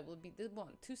 but I will be the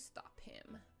one to stop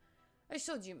him. I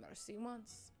showed you mercy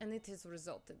once, and it has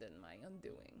resulted in my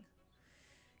undoing.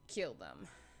 Kill them.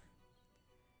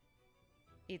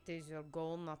 It is your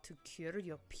goal not to cure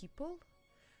your people?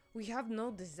 We have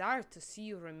no desire to see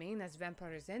you remain as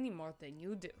vampires any more than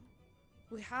you do.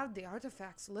 We have the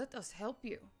artifacts, let us help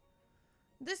you.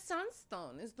 This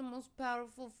Sunstone is the most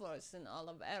powerful force in all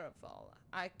of Arafal.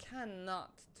 I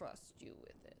cannot trust you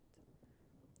with it.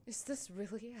 Is this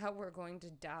really how we're going to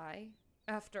die?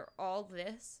 After all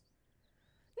this?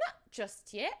 Not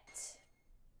just yet.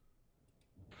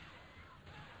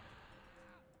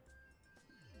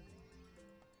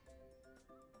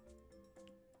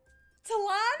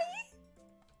 Talani?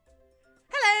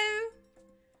 Hello!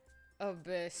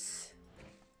 Abyss.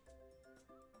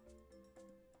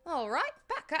 Alright,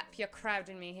 back up, you're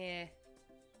crowding me here.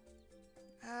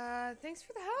 Thanks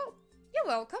for the help. You're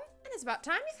welcome, and it's about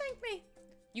time you thanked me.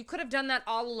 You could have done that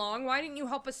all along, why didn't you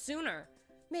help us sooner?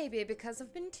 Maybe because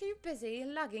I've been too busy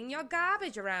lugging your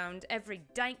garbage around every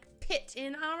dank pit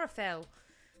in Arafel.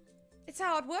 It's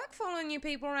hard work following you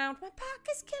people around. My back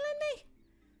is killing me.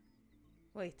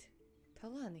 Wait.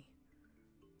 Talani,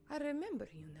 I remember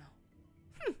you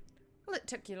now. Well, it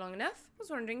took you long enough. I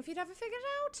was wondering if you'd ever figured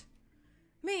it out.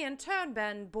 Me and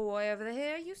Turnbend boy over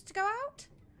here used to go out.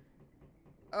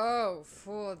 Oh,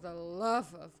 for the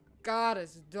love of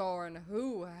Goddess Doran,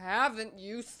 who haven't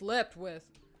you slept with?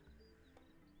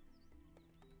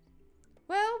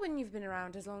 Well, when you've been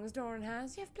around as long as Doran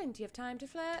has, you have plenty of time to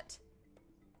flirt.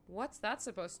 What's that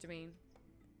supposed to mean?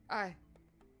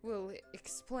 We'll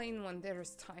explain when there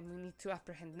is time. We need to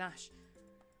apprehend Nash.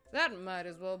 That might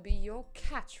as well be your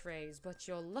catchphrase, but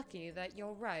you're lucky that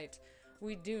you're right.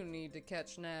 We do need to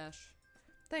catch Nash.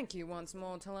 Thank you once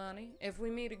more, Talani. If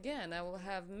we meet again, I will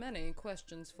have many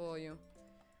questions for you.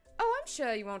 Oh, I'm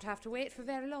sure you won't have to wait for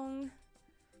very long.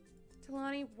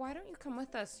 Talani, why don't you come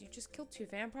with us? You just killed 2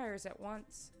 vampires at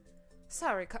once.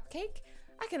 Sorry, Cupcake.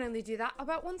 I can only do that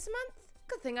about once a month.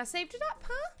 Good thing I saved it up,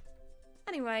 huh?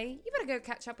 Anyway, you better go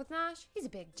catch up with Nash. He's a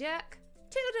big jerk.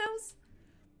 Toodles!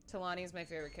 Talani is my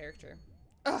favorite character.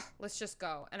 Ugh, let's just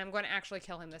go. And I'm going to actually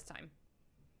kill him this time.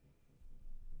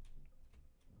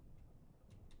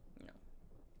 No.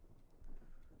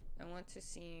 I want to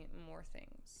see more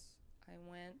things. I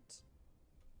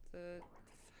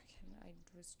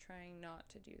was trying not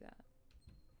to do that.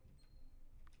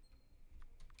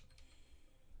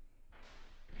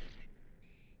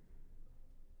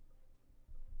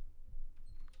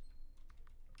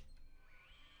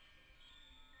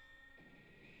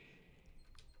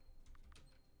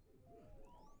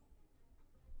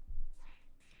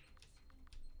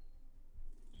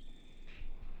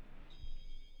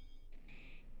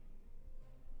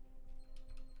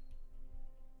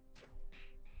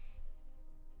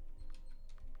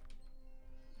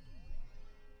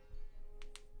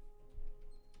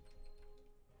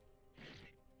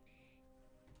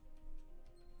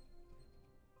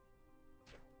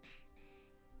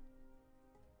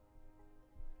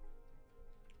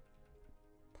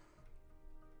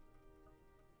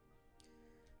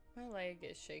 My leg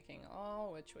is shaking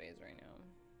all which ways right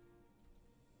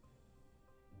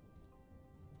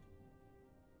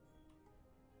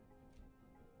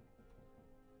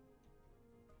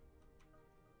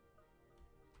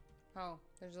now. Oh,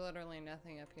 there's literally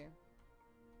nothing up here.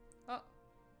 Oh.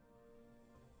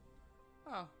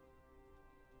 Oh.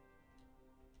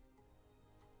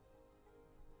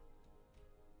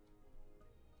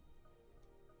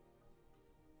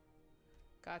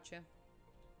 Gotcha.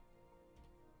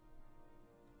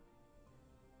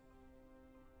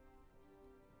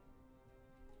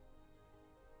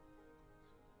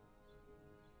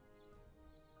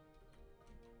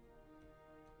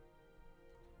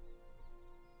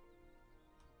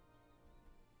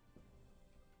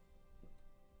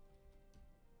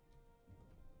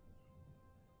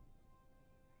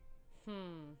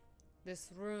 This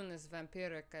rune is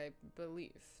vampiric, I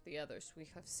believe. The others we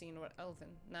have seen were elven.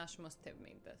 Nash must have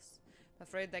made this. I'm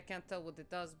afraid I can't tell what it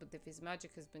does, but if his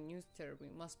magic has been used here, we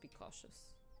must be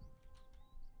cautious.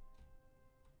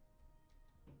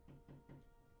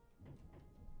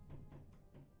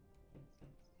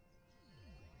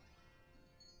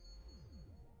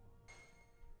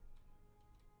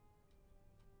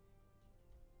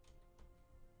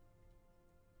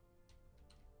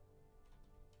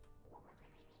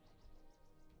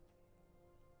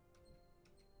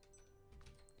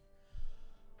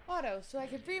 auto so I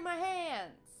can free my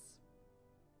hands.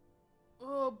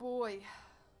 Oh boy.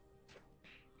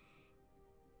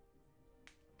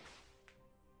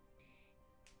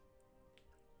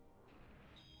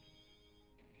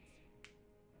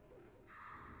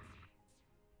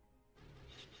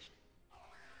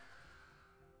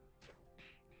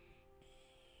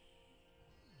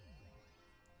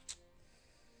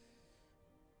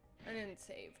 I didn't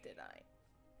save, did I?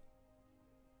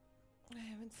 I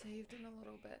haven't saved in a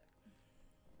little bit.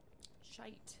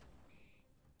 Shite.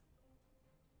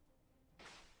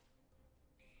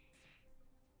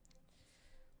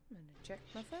 I'm gonna check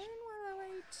my phone while I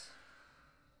wait.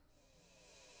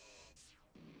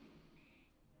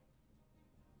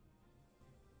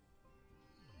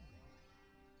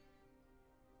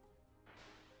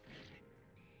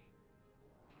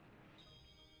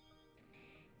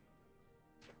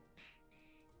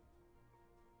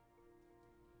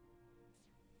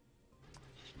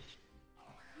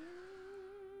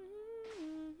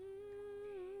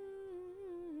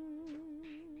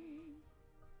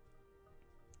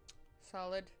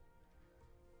 Solid.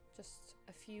 Just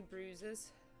a few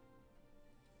bruises.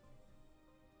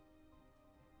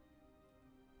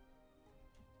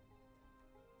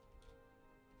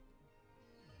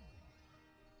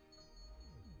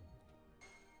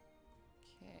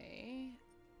 Okay.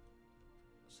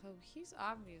 So he's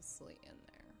obviously in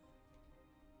there.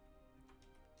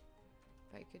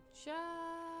 If I could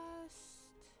just...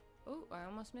 Oh, I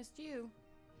almost missed you.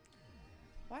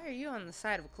 Why are you on the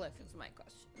side of a cliff is my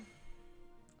question.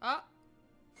 Oh!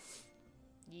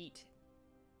 Yeet.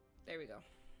 There we go.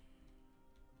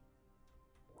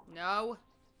 No!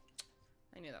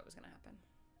 I knew that was gonna happen.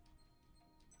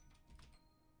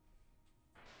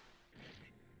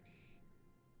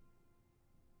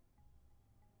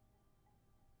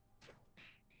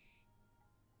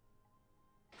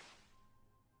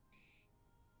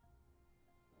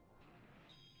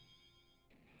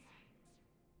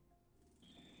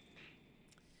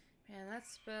 Man, that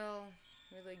spell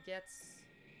really gets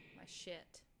my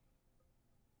shit.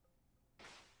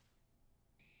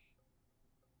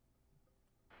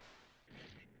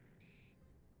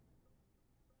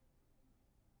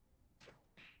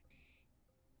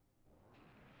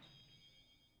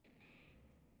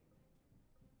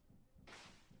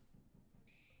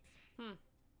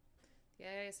 The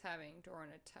AI is having Doran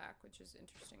attack, which is an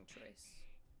interesting choice.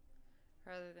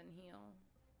 Rather than heal.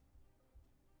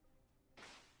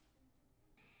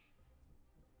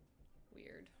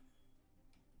 Weird.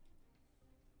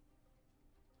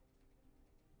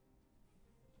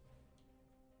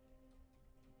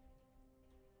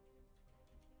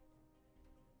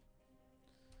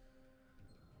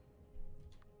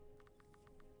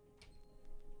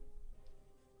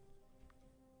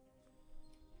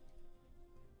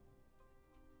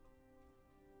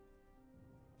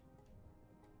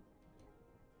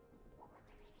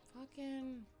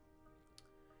 Fucking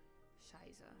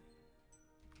Shiza.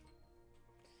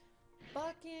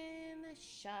 Fucking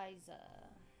Shiza.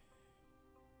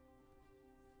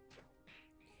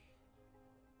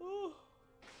 Ooh.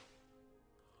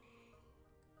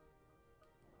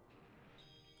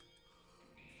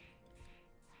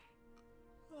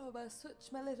 Oh, I'm gonna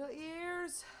switch my little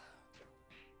ears.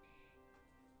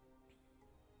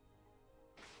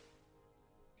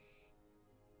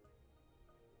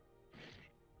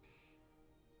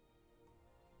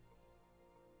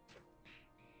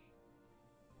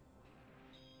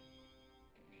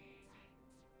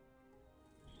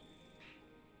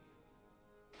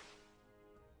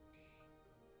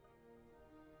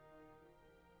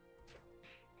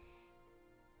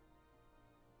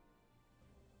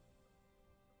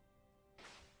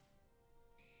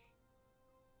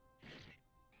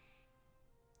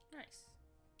 Nice.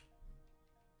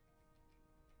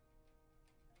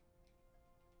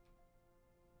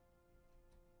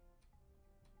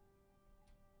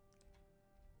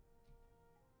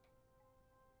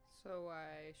 So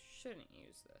I shouldn't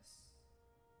use this.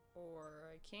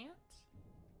 Or I can't?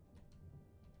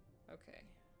 Okay.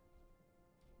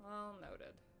 Well,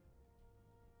 noted.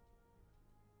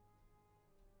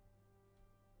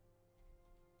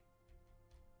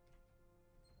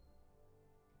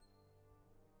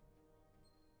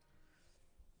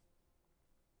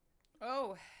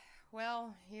 Oh,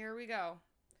 well, here we go.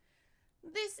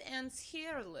 This ends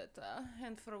here, Lita,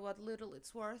 and for what little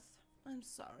it's worth, I'm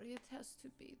sorry it has to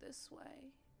be this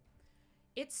way.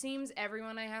 It seems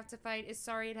everyone I have to fight is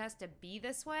sorry it has to be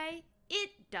this way.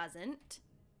 It doesn't.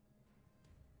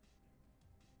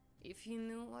 If you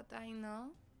knew what I know,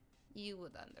 you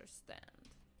would understand.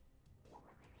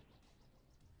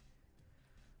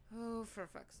 Oh, for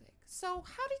fuck's sake. So,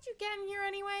 how did you get in here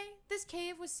anyway? This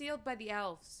cave was sealed by the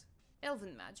elves.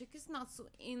 Elven magic is not so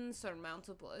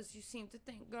insurmountable as you seem to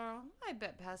think, girl. I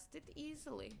bypassed it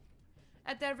easily.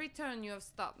 At every turn you have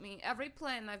stopped me, every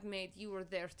plan I've made, you were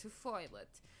there to foil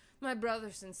it. My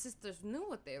brothers and sisters knew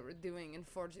what they were doing in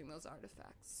forging those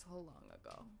artifacts so long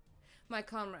ago. My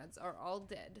comrades are all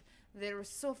dead. There were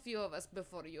so few of us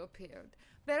before you appeared.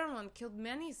 Baron killed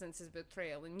many since his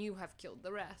betrayal, and you have killed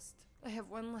the rest. I have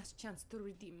one last chance to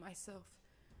redeem myself.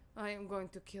 I am going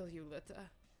to kill you,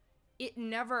 Lita. It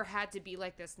never had to be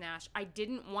like this, Nash. I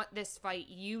didn't want this fight.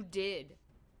 You did.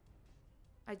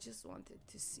 I just wanted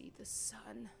to see the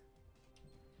sun.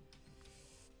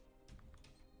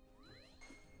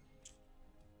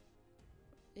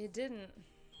 It didn't.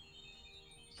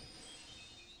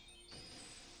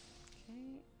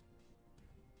 Okay.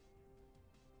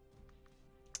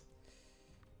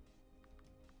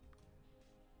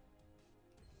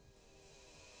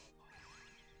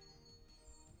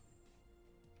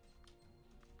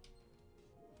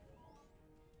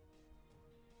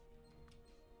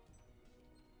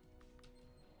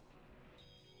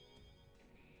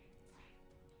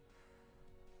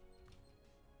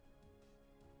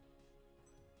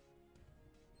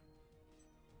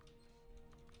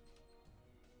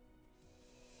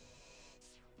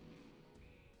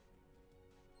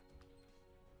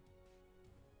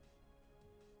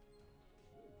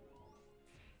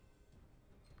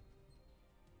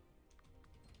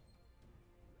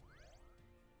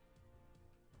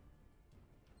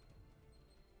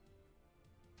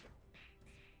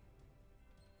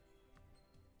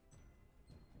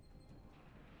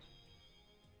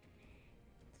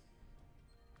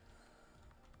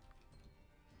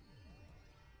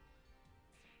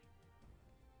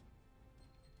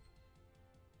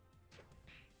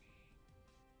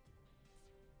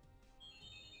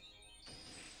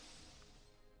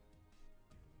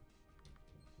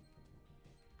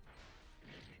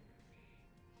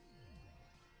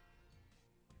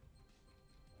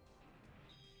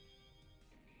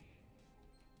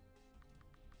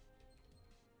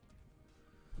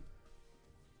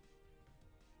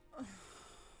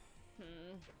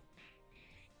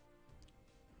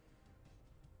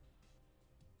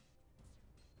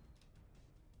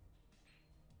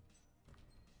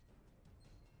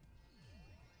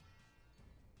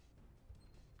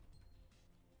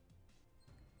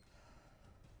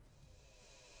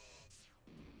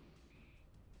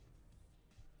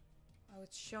 Oh,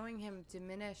 it's showing him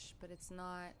diminish, but it's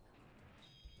not.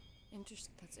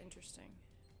 That's interesting.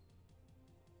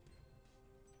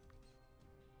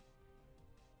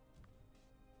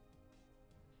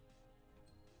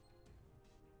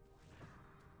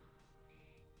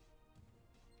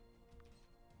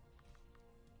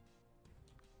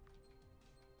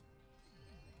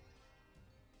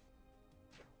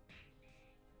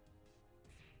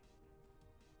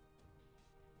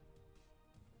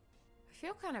 I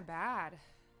feel kind of bad.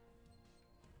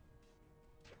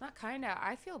 Not kinda,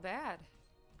 I feel bad.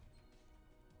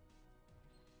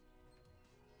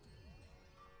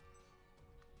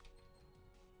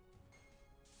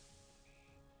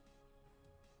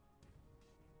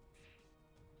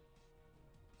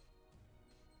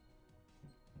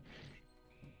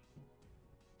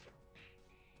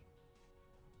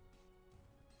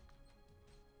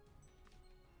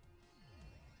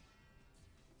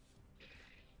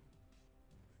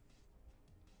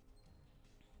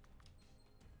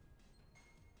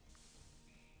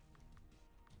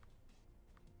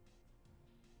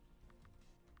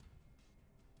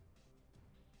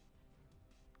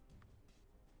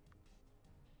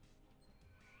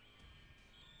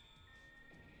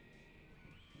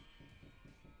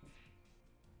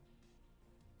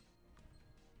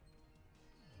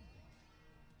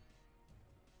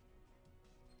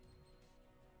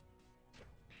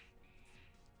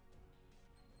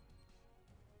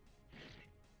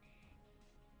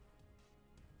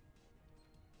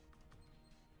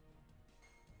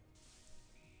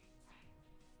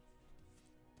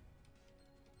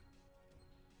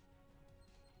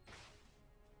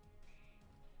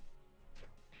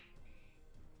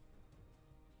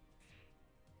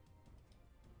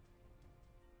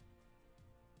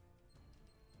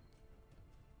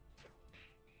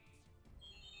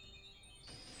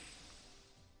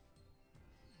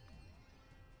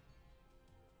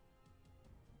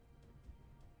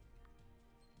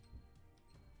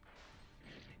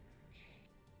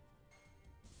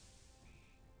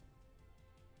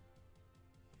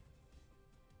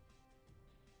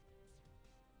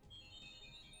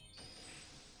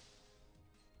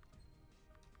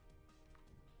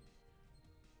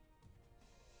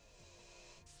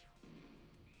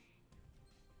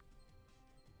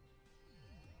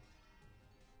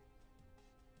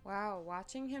 Wow,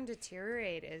 watching him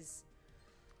deteriorate is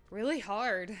really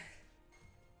hard.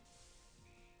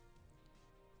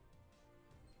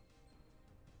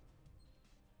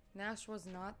 Nash was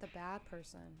not the bad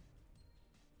person.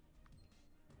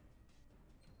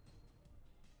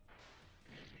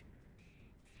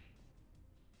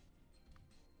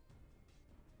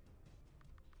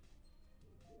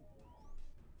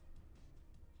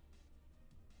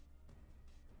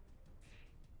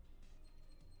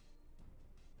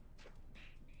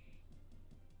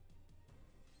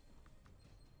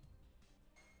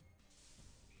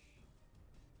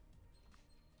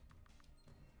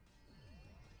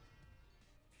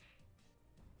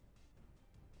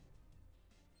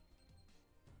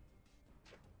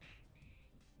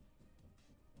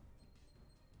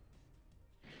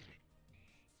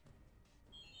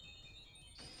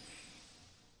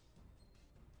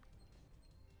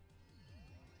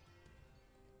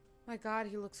 My God,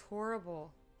 he looks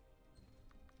horrible.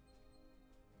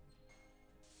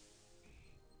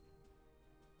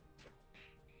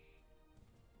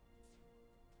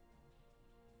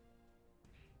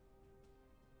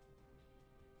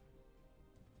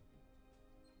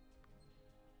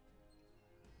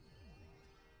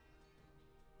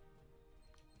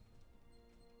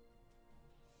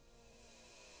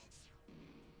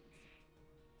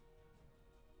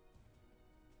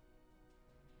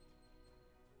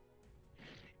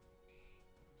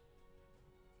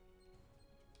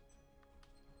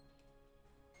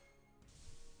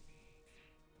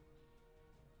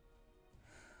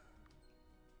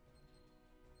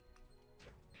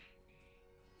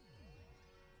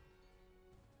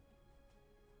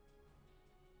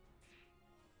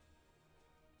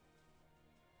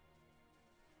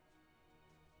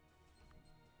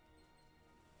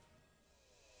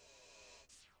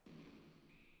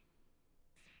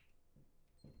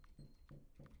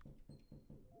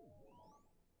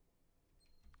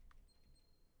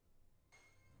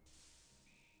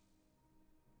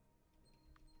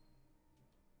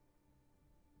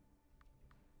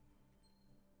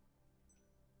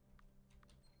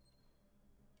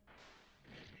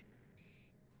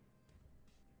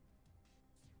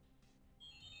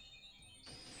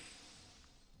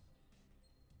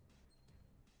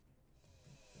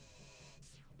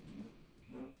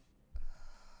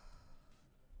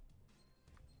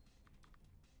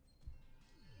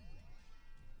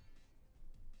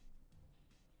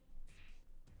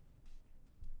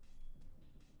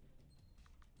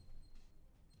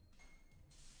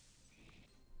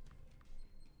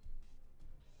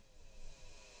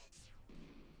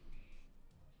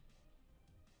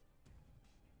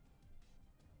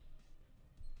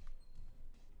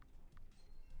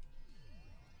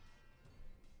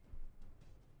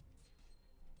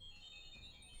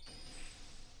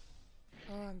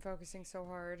 Oh, I'm focusing so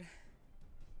hard.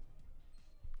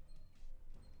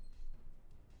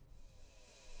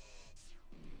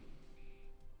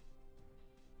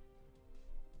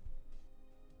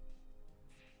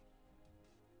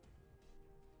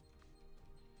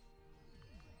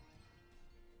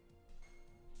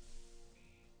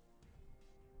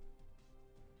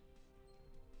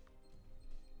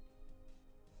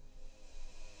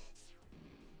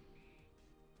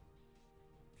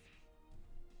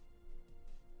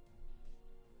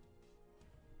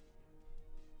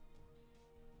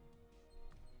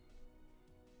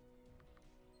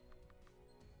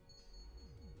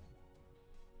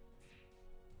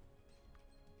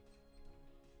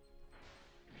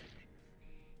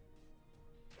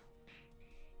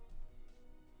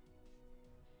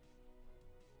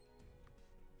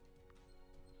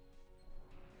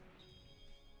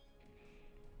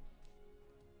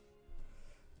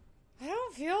 I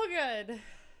don't feel good.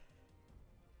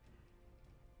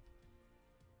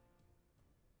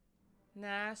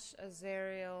 Nash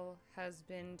Azariel has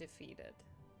been defeated.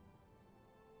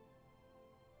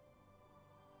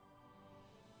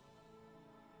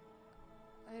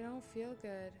 I don't feel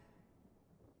good.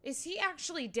 Is he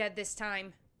actually dead this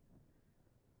time?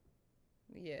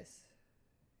 Yes,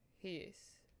 he is.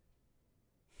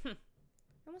 I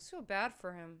almost feel bad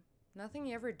for him. Nothing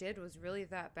he ever did was really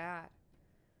that bad.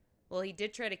 Well, he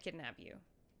did try to kidnap you.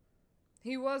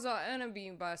 He was our enemy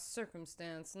by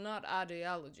circumstance, not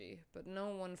ideology, but no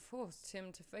one forced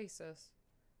him to face us.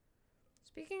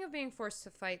 Speaking of being forced to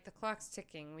fight, the clock's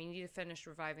ticking. We need to finish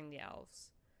reviving the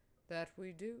elves. That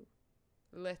we do.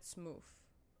 Let's move.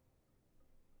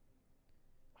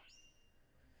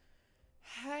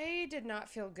 I did not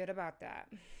feel good about that.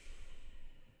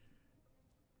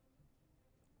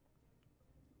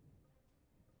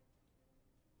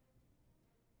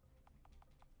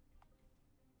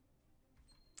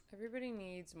 Everybody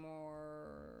needs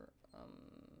more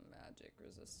magic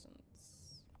resistance.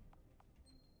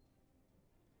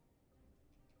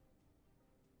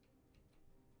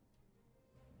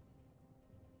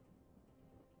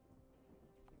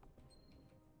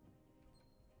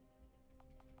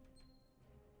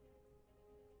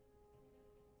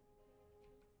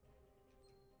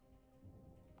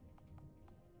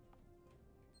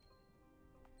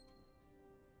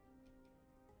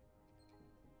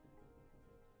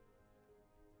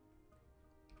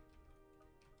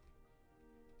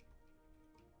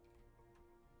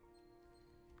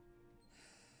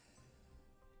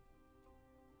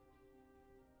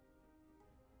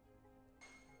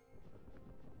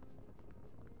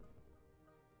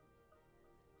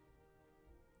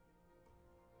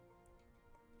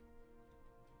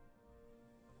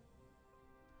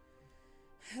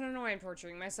 I don't know why I'm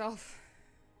torturing myself.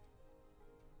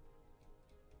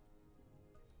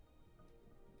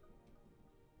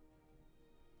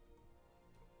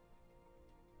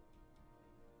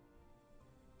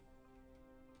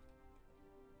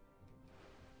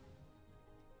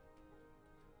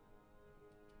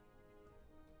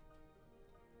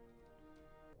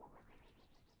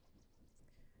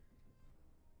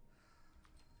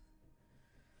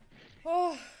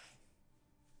 Oh.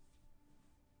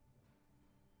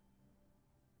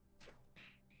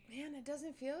 Man, it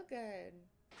doesn't feel good.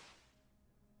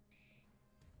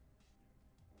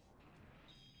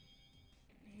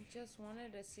 I just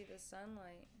wanted to see the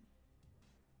sunlight.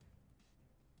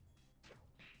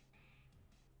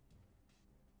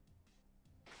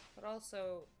 But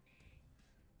also,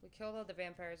 we killed all the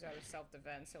vampires out of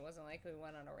self-defense. It wasn't like we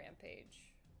went on a rampage.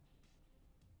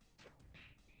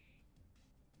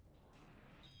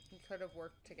 He could have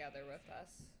worked together with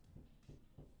us.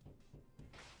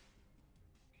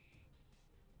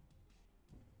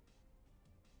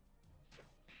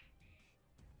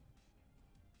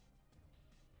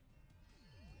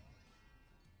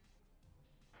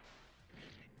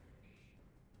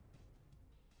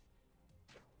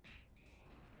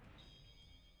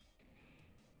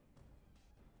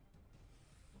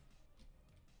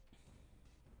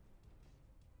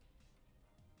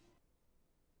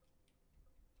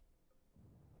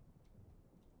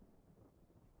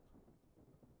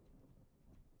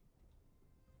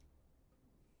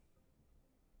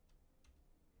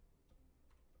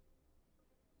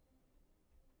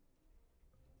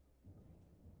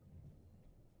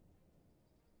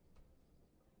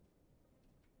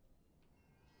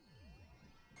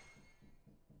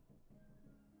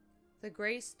 The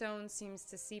gray stone seems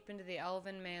to seep into the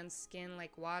elven man's skin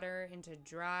like water into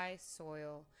dry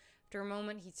soil. After a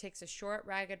moment, he takes a short,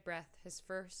 ragged breath, his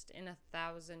first in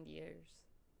 1,000 years.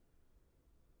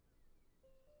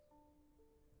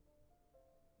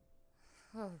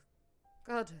 Oh,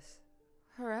 goddess,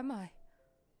 where am I?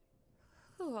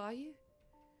 Who are you?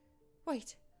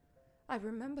 Wait, I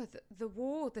remember the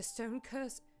war, the stone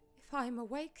curse. If I am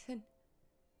awake, then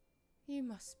you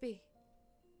must be.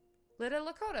 Little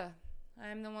Lakota. I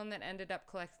am the one that ended up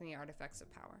collecting the artifacts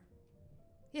of power.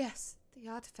 Yes, the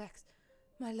artifacts.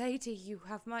 My lady, you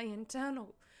have my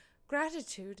internal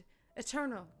gratitude.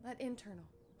 Eternal, not internal.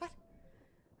 What?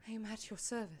 I am at your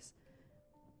service.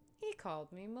 He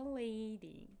called me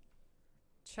m'lady.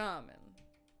 Charming.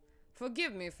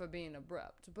 Forgive me for being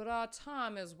abrupt, but our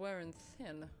time is wearing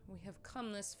thin. We have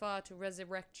come this far to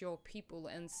resurrect your people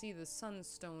and see the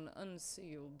sunstone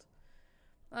unsealed.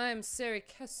 I am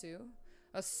Serikesu,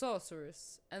 a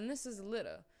sorceress, and this is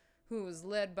Lita, who was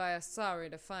led by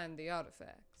Asari to find the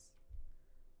artifacts.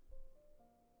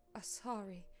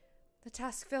 Asari? The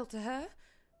task fell to her?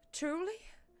 Truly?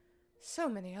 So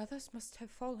many others must have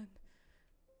fallen.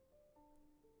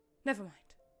 Never mind.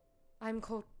 I'm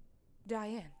called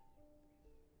Diane.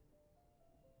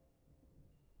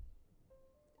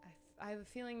 I have a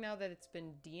feeling now that it's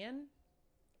been Dian.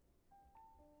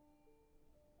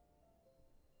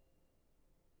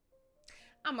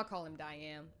 I'm gonna call him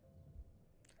Diane.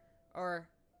 Or,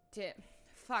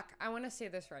 fuck, I want to say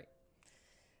this right.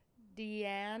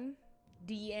 Diane.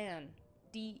 Diane.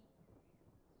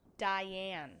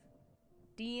 Diane.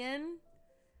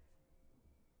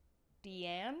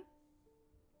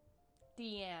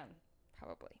 Deanne,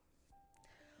 probably.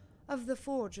 Of the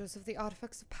forgers of the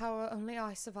artifacts of power, only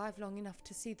I survived long enough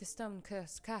to see the stone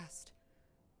curse cast.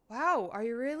 Wow, are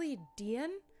you really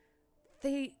Deanne?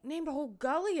 They named a whole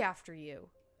gully after you.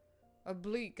 A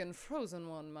bleak and frozen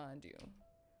one, mind you.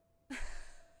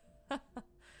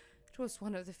 It was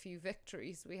one of the few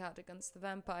victories we had against the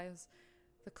vampires.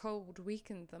 The cold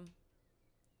weakened them.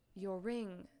 Your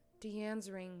ring, Deanne's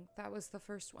ring, that was the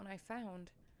first one I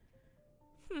found.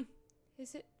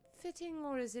 Is it fitting,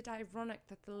 or is it ironic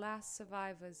that the last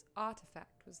survivor's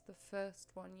artifact was the first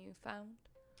one you found?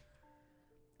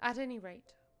 At any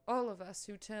rate, all of us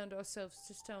who turned ourselves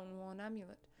to stone wore an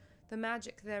amulet. The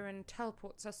magic therein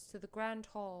teleports us to the Grand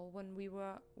Hall when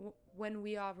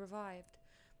we are revived.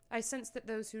 I sense that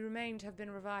those who remained have been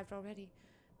revived already.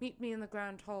 Meet me in the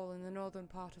Grand Hall in the northern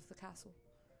part of the castle.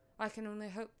 I can only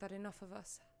hope that enough of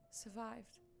us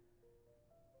survived.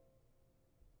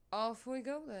 Off we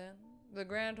go then. The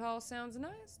Grand Hall sounds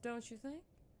nice, don't you think?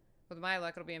 With my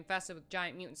luck, it'll be infested with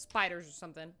giant mutant spiders or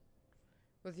something.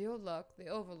 With your luck, the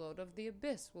Overlord of the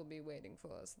Abyss will be waiting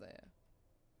for us there.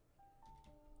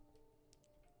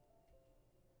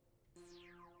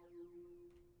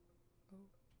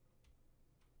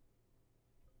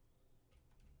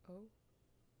 Oh.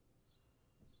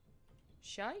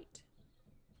 Shite.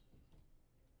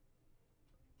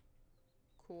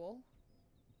 Cool.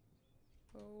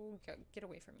 Oh, get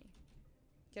away from me.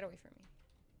 Get away from me.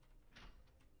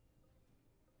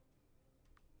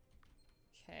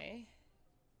 Okay.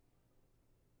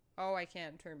 Oh, I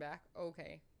can't turn back.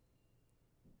 Okay.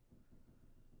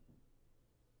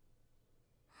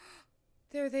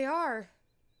 There they are.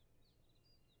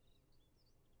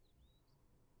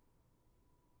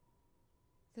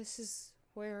 This is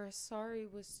where Asari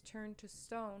was turned to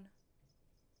stone.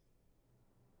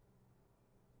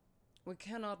 We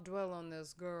cannot dwell on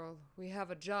this, girl. We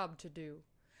have a job to do.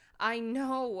 I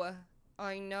know.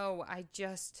 I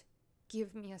just...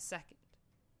 Give me a second.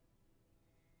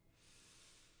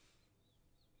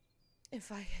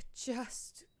 If I had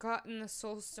just gotten the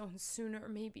soul stone sooner,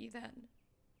 maybe then.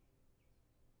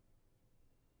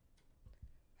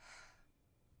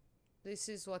 This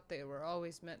is what they were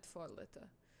always meant for, Lita.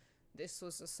 This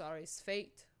was Asari's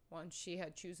fate, one she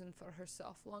had chosen for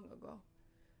herself long ago.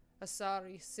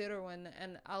 Asari, Sirwin,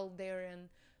 and Aldarian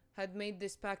had made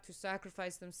this pact to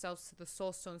sacrifice themselves to the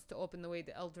soul stones to open the way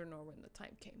to Eldrinor when the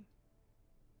time came.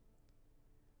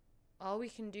 All we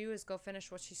can do is go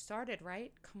finish what she started,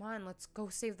 right? Come on, let's go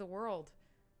save the world.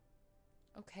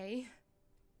 Okay.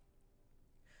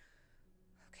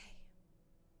 Okay.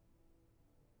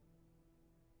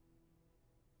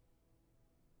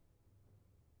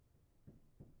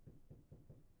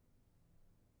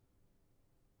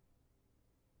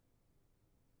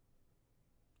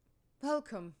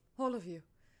 Welcome, all of you.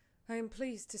 I am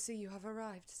pleased to see you have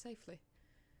arrived safely.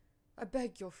 I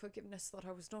beg your forgiveness that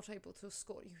I was not able to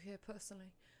escort you here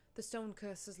personally. The stone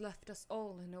curse has left us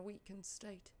all in a weakened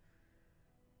state.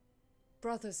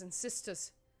 Brothers and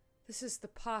sisters, this is the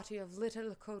party of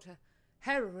Little Lakota,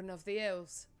 heroine of the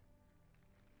Elves.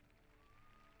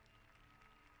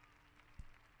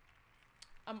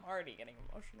 I'm already getting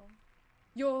emotional.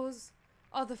 Yours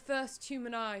are the first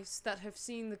human eyes that have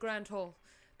seen the Grand Hall,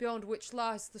 beyond which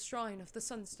lies the shrine of the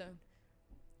Sunstone.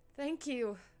 Thank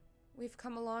you. We've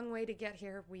come a long way to get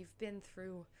here. We've been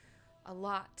through a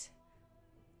lot.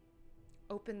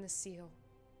 Open the seal.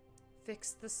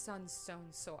 Fix the Sunstone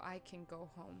so I can go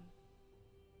home.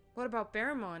 What about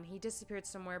Barrymon? He disappeared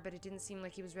somewhere, but it didn't seem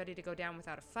like he was ready to go down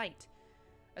without a fight.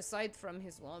 Aside from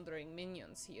his wandering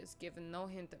minions, he has given no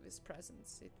hint of his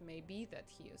presence. It may be that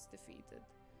he is defeated.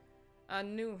 I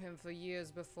knew him for years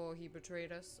before he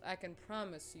betrayed us. I can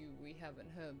promise you we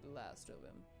haven't heard the last of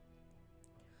him.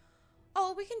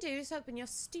 All we can do is open your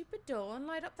stupid door and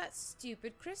light up that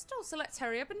stupid crystal, so let's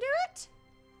hurry up and do it!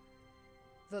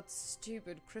 That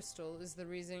stupid crystal is the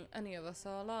reason any of us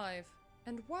are alive.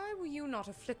 And why were you not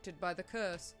afflicted by the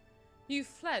curse? You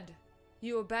fled,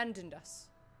 you abandoned us,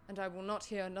 and I will not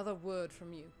hear another word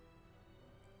from you.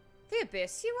 The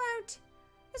Abyss, you won't!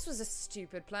 This was a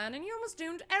stupid plan, and you almost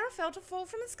doomed Arafel to fall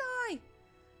from the sky!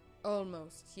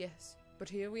 Almost, yes. But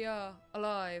here we are,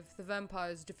 alive, the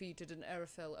vampires defeated and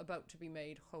Arafel about to be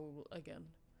made whole again.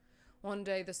 One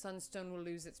day the Sunstone will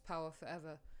lose its power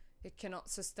forever. It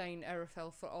cannot sustain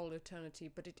Arafel for all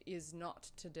eternity, but it is not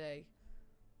today.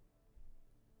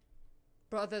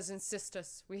 Brothers and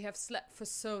sisters, we have slept for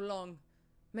so long.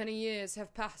 Many years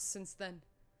have passed since then.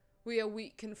 We are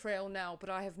weak and frail now, but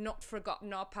I have not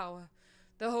forgotten our power,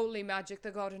 the holy magic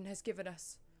the Garden has given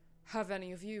us. Have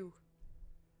any of you?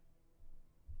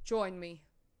 Join me.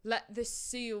 Let this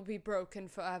seal be broken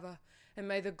forever, and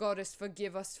may the goddess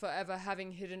forgive us for ever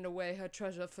having hidden away her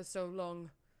treasure for so long.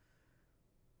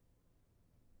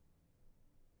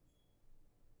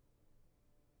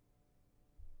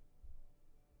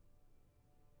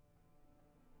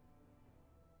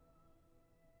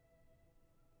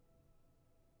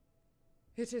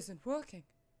 It isn't working.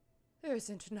 There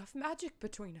isn't enough magic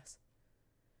between us.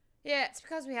 Yeah, it's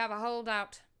because we have a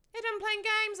holdout. You're done playing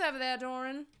games over there,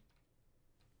 Doran.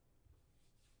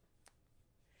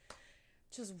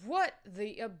 Just what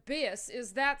the abyss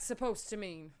is that supposed to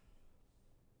mean?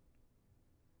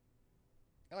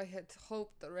 I had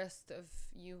hoped the rest of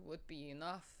you would be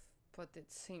enough, but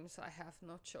it seems I have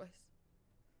no choice.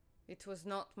 It was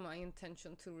not my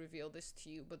intention to reveal this to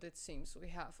you, but it seems we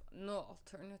have no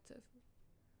alternative.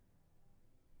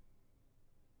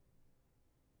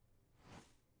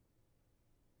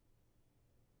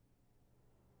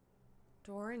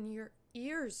 Doran, your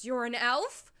ears. You're an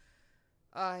elf?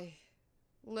 I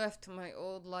left my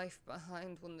old life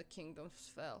behind when the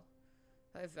kingdoms fell.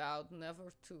 I vowed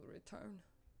never to return.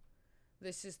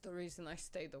 This is the reason I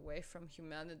stayed away from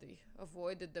humanity,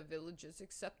 avoided the villages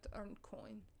except earned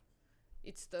coin.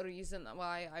 It's the reason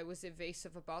why I was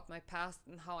evasive about my past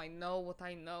and how I know what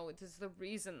I know. It is the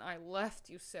reason I left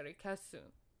you,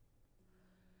 Serikesu.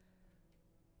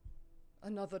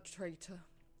 Another traitor.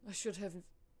 I should have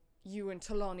you and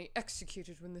Talani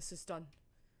executed when this is done.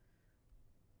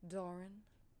 Doran,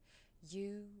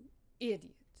 you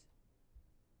idiot.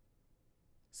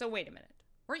 So wait a minute.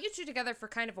 Weren't you two together for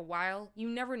kind of a while? You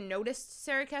never noticed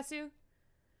Serikesu?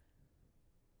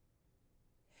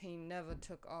 He never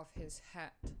took off his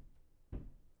hat.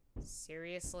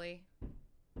 Seriously?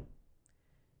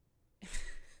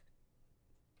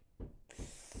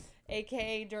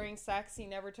 AKA during sex, he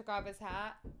never took off his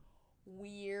hat?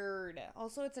 Weird.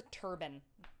 Also, it's a turban.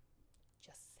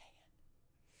 Just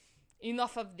saying.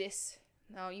 Enough of this.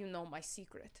 Now you know my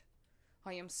secret.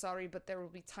 I am sorry, but there will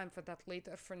be time for that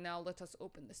later. For now, let us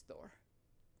open this door.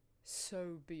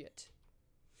 So be it.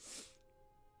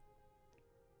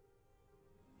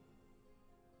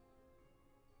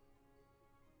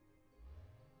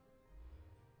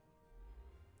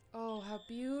 Oh, how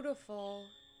beautiful.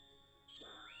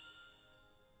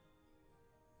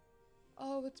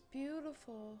 Oh, it's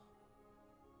beautiful.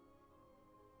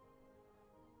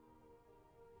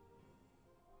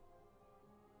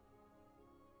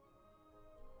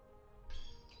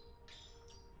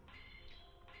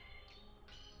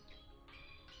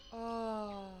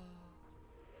 Oh.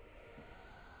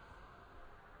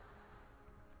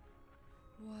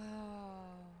 Wow.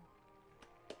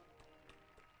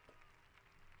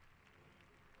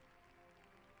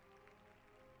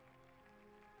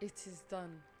 It is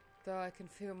done, though I can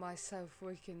feel myself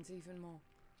weakened even more.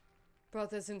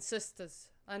 Brothers and sisters,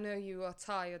 I know you are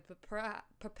tired, but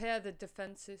prepare the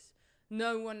defenses.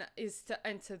 No one is to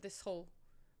enter this hall.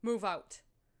 Move out.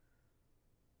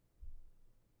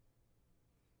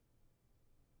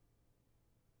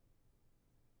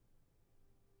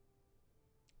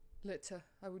 Litter,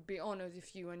 I would be honored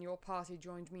if you and your party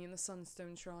joined me in the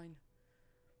Sunstone Shrine.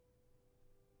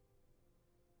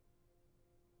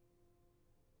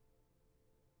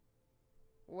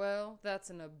 Well,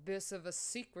 that's an abyss of a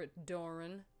secret,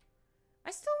 Doran. I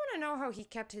still want to know how he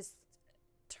kept his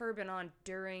turban on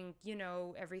during, you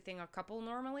know, everything a couple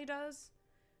normally does.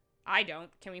 I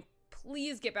don't. Can we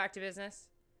please get back to business?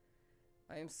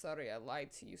 I am sorry I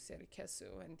lied to you,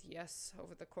 Serikesu, and yes,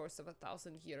 over the course of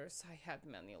 1,000 years, I had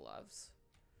many loves.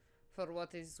 For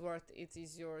what is worth, it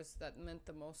is yours that meant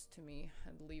the most to me,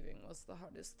 and leaving was the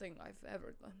hardest thing I've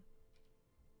ever done.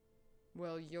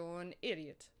 Well, you're an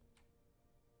idiot.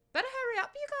 Better hurry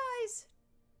up, you guys!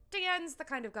 Diane's the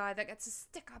kind of guy that gets to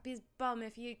stick up his bum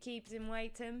if you keeps him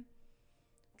waiting.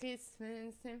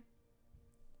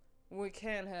 We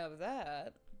can't have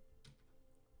that.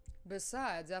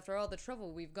 Besides, after all the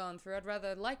trouble we've gone through, I'd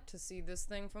rather like to see this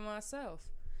thing for myself.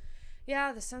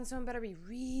 Yeah, the sunstone better be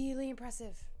really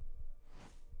impressive.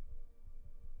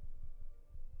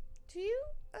 Do you,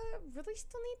 really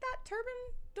still need that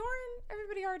turban, Doran?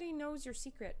 Everybody already knows your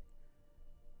secret.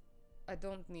 I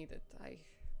don't need it. I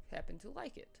happen to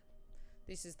like it.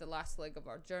 This is the last leg of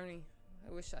our journey.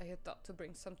 I wish I had thought to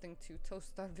bring something to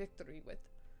toast our victory with.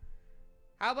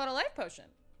 How about a life potion?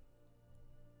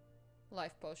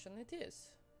 Life potion it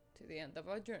is. To the end of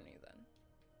our journey,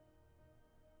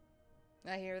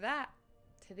 then. I hear that.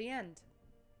 To the end.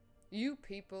 You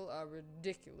people are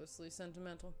ridiculously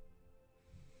sentimental.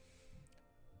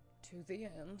 To the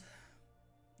end.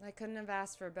 I couldn't have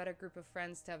asked for a better group of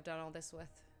friends to have done all this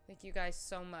with. Thank you guys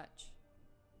so much.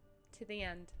 To the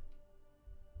end.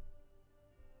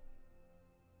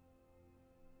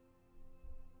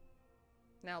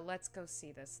 Now let's go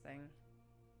see this thing.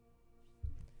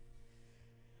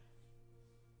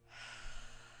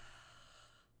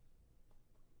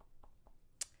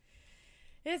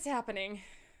 It's happening.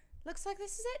 Looks like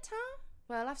this is it, huh?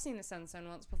 Well, I've seen the sunstone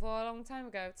once before, a long time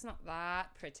ago. It's not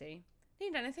that pretty.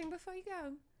 Need anything before you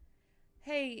go?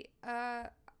 Hey, I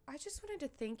just wanted to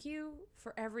thank you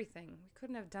for everything. We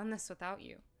couldn't have done this without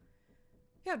you.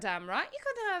 You're damn right. You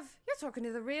couldn't have. You're talking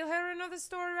to the real heroine of the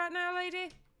story right now,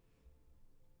 lady.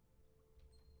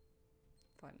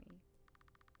 Funny.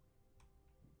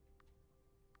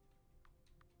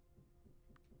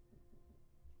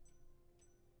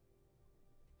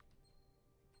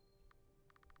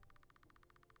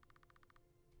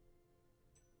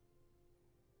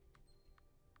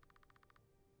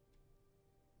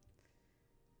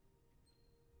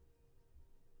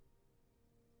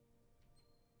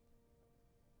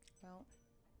 Well.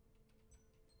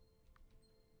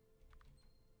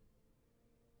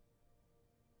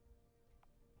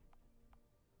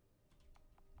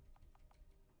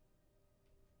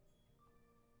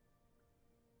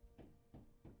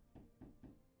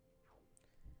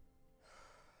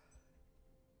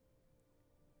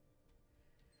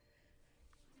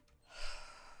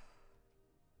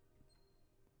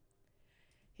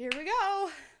 Here we go.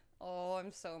 Oh,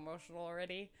 I'm so emotional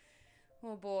already.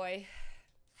 Oh boy.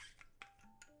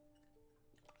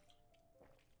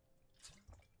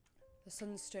 The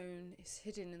sunstone is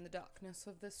hidden in the darkness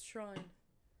of this shrine.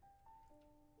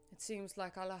 It seems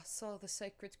like I last saw the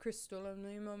sacred crystal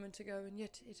only a moment ago, and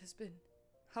yet it has been...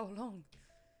 how long?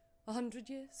 100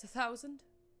 years? 1,000?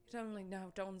 It only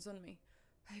now dawns on me.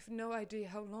 I have no idea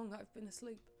how long I've been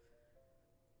asleep.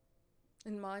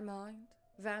 In my mind,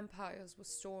 vampires were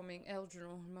storming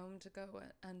Eldrinor a moment ago,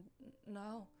 and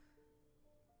now...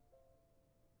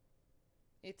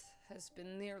 It has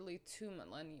been nearly 2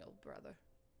 millennia, brother.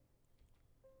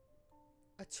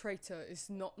 A traitor is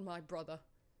not my brother.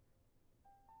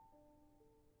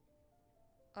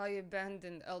 I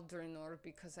abandoned Eldrinor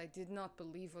because I did not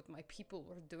believe what my people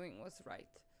were doing was right.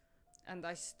 And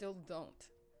I still don't.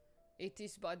 It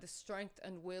is by the strength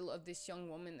and will of this young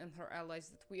woman and her allies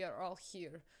that we are all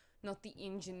here, not the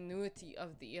ingenuity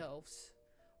of the elves.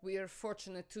 We are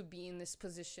fortunate to be in this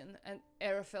position, and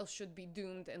Arafel should be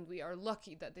doomed, and we are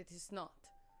lucky that it is not.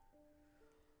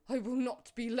 I will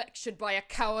not be lectured by a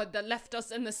coward that left us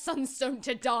in the Sunstone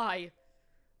to die.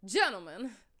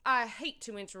 Gentlemen, I hate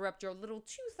to interrupt your little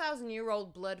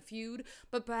 2,000-year-old blood feud,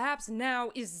 but perhaps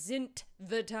now isn't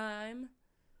the time.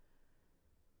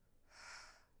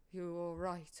 You're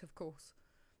right, of course.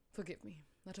 Forgive me.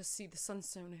 Let us see the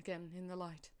Sunstone again in the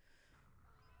light.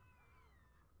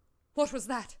 What was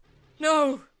that?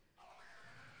 No!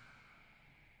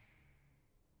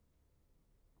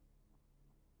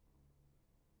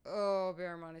 Oh,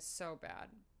 Barrymon is so bad.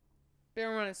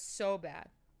 Barrymon is so bad.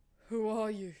 Who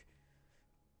are you?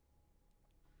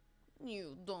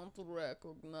 You don't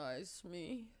recognize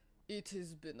me. It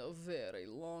has been a very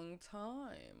long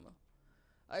time.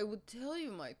 I would tell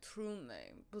you my true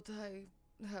name, but I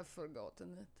have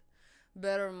forgotten it.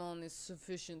 Barrymon is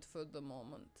sufficient for the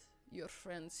moment. Your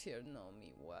friends here know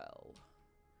me well.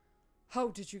 How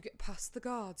did you get past the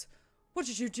guards? What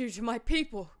did you do to my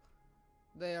people?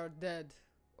 They are dead,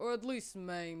 or at least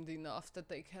maimed enough that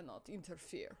they cannot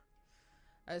interfere.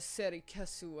 As Seri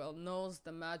Kesuel knows,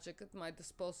 the magic at my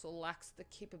disposal lacks the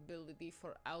capability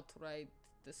for outright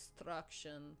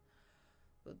destruction,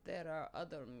 but there are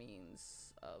other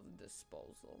means of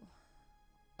disposal.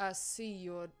 I see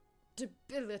your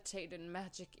debilitated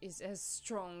magic is as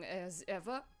strong as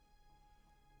ever.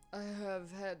 I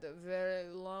have had a very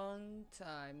long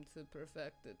time to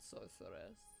perfect it,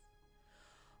 sorceress.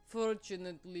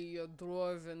 Fortunately, your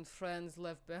dwarven friends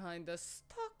left behind a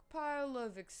stockpile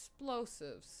of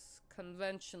explosives.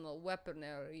 Conventional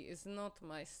weaponry is not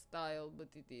my style, but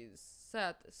it is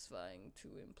satisfying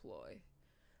to employ.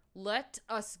 Let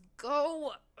us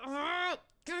go!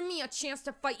 Give me a chance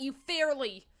to fight you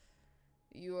fairly!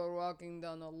 You are walking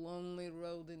down a lonely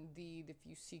road indeed if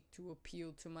you seek to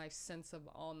appeal to my sense of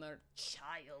honor,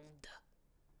 child.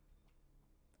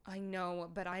 I know,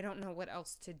 but I don't know what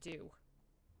else to do.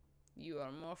 You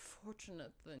are more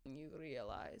fortunate than you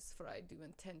realize, for I do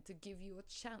intend to give you a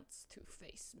chance to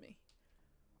face me.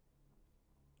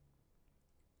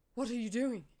 What are you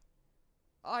doing?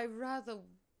 I rather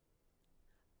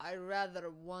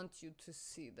want you to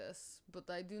see this, but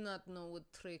I do not know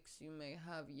what tricks you may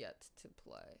have yet to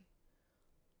play.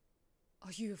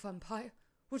 Are you a vampire?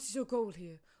 What is your goal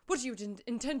here? What do you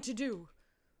intend to do?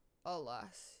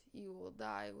 Alas, you will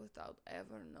die without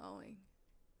ever knowing.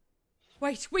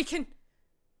 Wait, we can...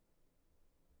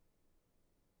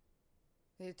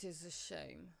 It is a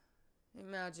shame.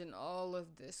 Imagine all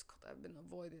of this could have been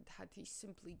avoided had he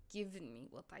simply given me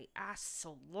what I asked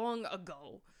so long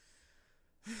ago.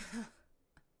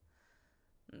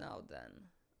 Now then,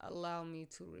 allow me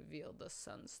to reveal the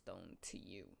Sunstone to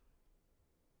you.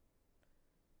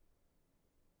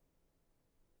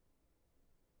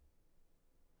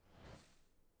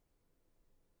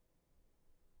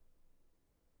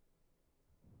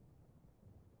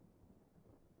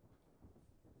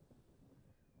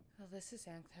 Well, this is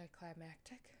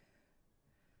anticlimactic.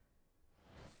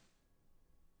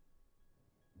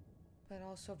 But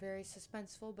also very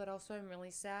suspenseful, but also I'm really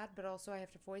sad, but also I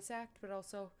have to voice act, but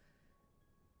also...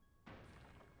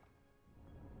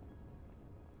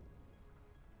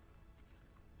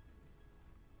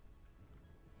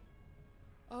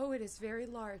 Oh, it is very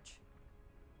large.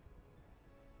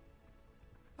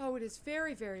 Oh, it is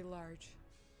very, very large.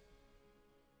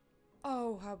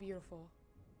 Oh, how beautiful.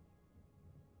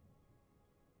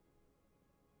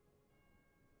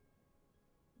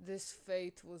 This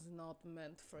fate was not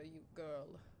meant for you, girl.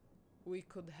 We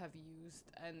could have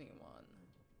used anyone.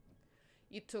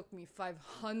 It took me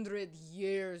 500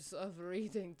 years of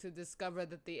reading to discover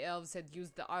that the elves had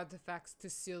used the artifacts to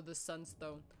seal the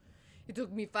Sunstone. It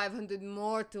took me 500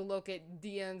 more to locate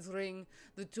Diane's ring.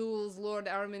 The tools Lord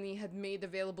Armini had made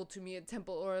available to me at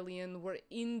Temple Aurelian were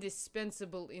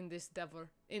indispensable in this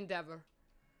endeavor.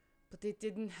 But it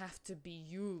didn't have to be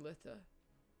you, Lita.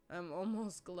 I'm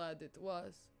almost glad it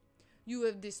was. You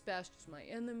have dispatched my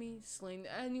enemy, slain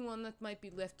anyone that might be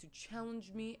left to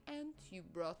challenge me, and you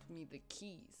brought me the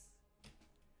keys.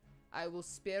 I will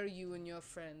spare you and your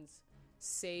friends,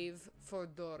 save for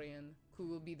Dorian, who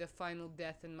will be the final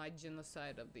death in my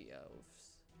genocide of the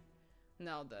elves.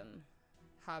 Now then,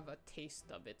 have a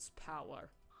taste of its power.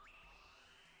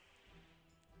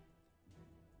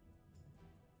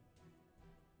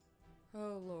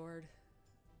 Oh Lord.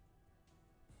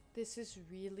 This is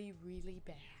really, really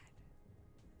bad.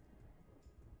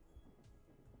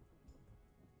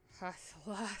 At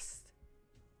last.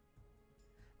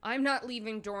 I'm not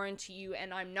leaving Doran to you,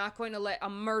 and I'm not going to let a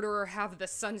murderer have the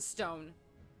Sunstone.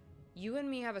 You and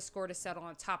me have a score to settle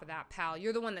on top of that, pal.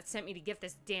 You're the one that sent me to get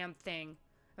this damn thing.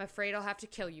 I'm afraid I'll have to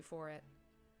kill you for it.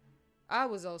 I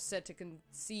was all set to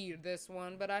concede this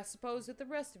one, but I suppose if the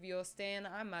rest of you are staying,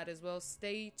 I might as well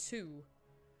stay too.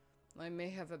 I may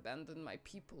have abandoned my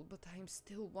people, but I am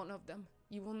still one of them.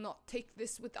 You will not take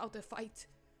this without a fight.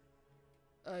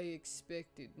 I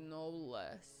expected no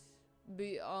less.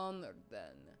 Be honored,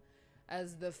 then,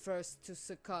 as the first to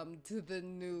succumb to the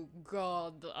new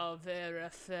god of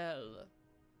Arafel.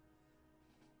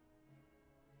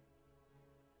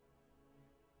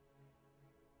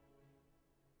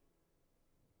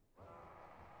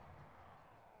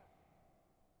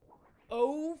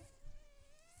 Oh,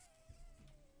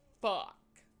 fuck.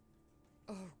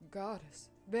 Oh, goddess.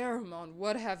 Baramon,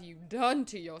 what have you done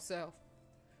to yourself?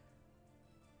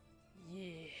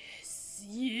 Yes,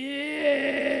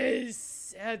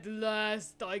 yes! At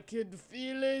last I can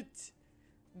feel it.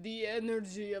 The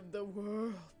energy of the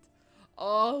world.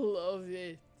 All of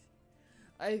it.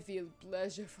 I feel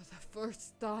pleasure for the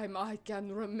first time I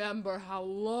can remember how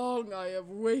long I have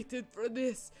waited for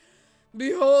this.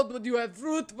 Behold what you have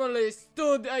fruitfully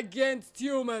stood against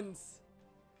humans.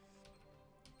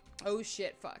 Oh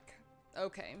shit, fuck.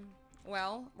 Okay.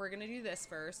 Well, we're gonna do this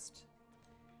first.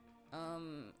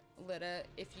 Lita,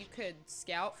 if you could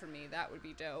scout for me, that would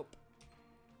be dope.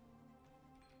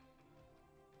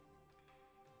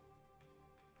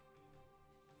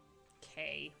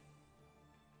 Okay.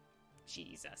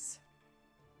 Jesus.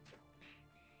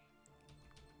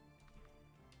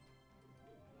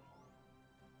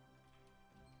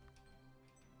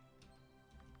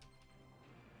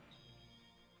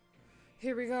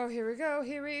 Here we go, here we go,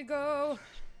 here we go.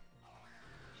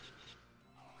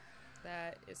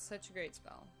 That is such a great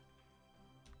spell.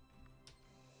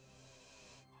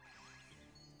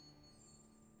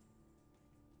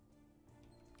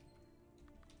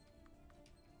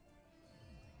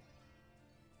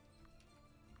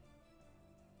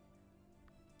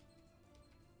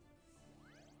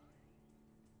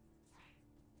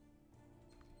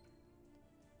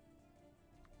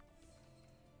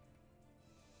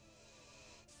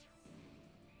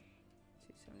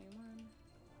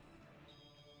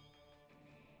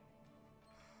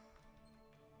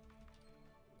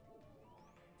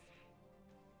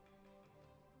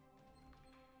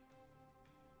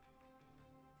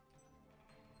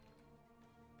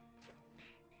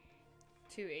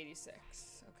 $286.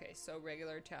 Okay, so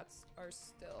regular attacks are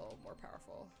still more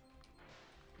powerful.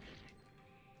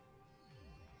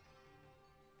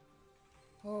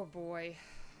 Oh boy.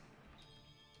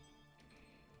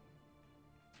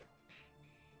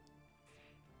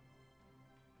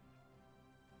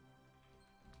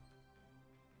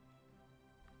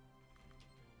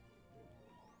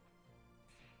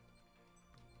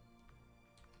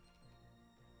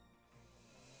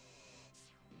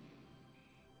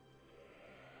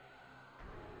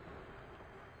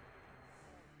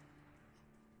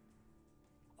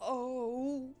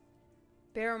 Oh.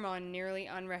 Baramon nearly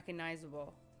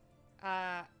unrecognizable.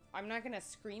 I'm not gonna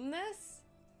scream this.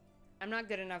 I'm not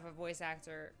good enough a voice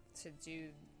actor to do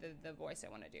the voice I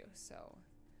want to do, so.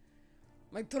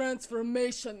 My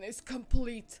transformation is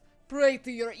complete. Pray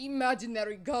to your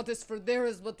imaginary goddess, for there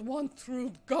is but one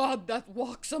true god that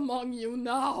walks among you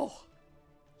now.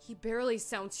 He barely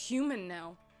sounds human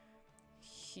now.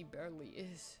 He barely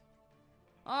is.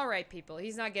 Alright, people,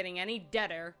 he's not getting any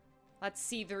deader. Let's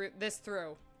see this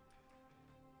through.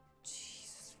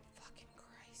 Jesus fucking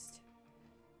Christ.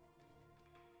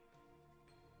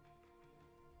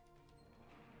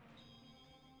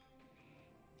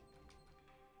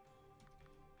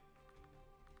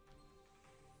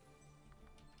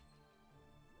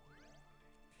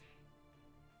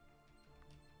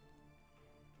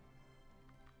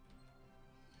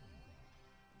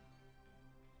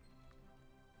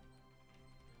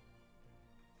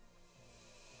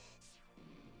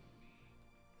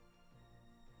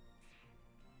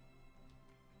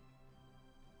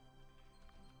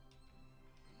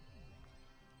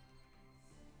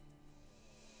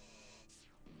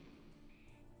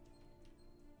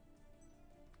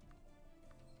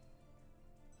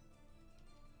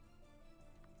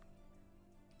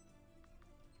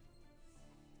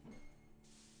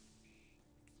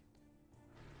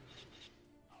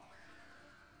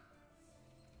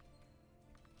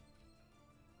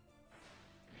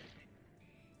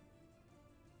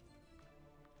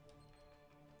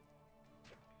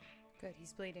 Good,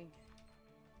 he's bleeding.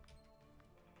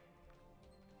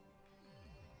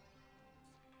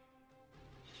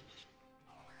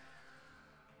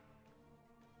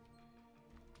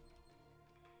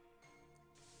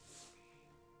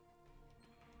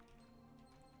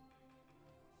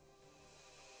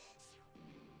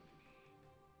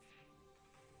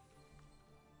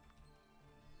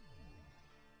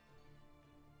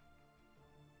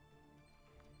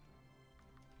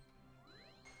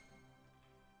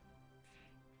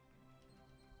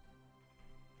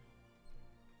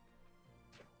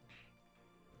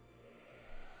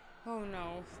 Oh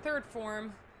no, third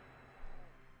form.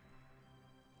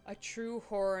 A true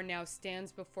horror now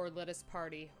stands before Lidda's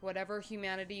party. Whatever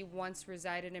humanity once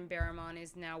resided in Barramon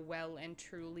is now well and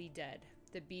truly dead.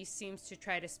 The beast seems to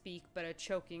try to speak, but a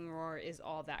choking roar is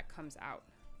all that comes out.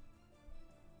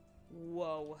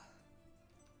 Whoa.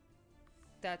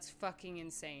 That's fucking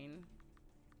insane.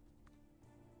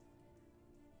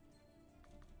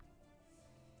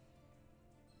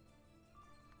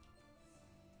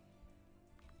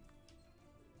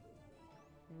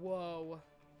 Whoa.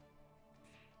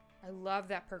 I love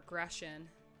that progression.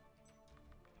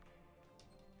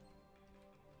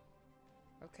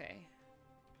 Okay.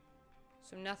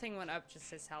 So nothing went up,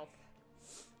 just his health.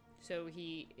 So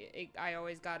I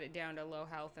always got it down to low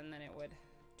health and then it would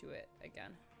do it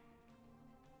again.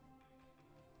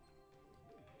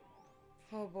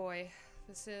 Oh boy.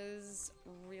 This is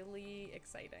really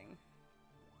exciting.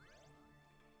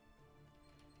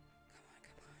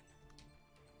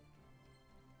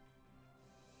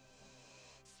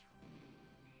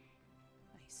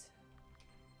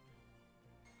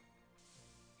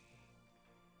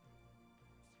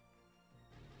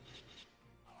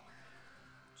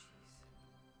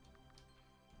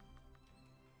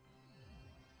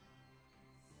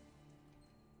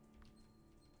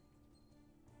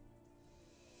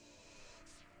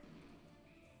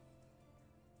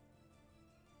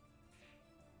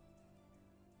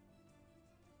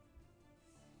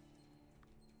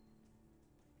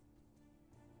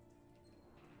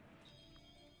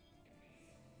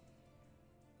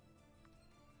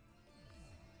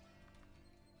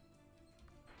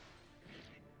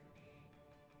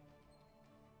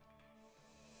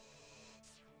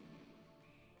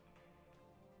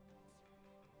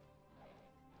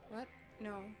 What?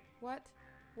 No. What?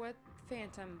 What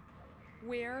phantom?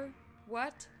 Where?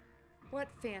 What? What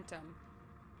phantom?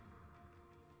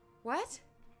 What?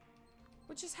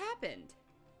 What just happened?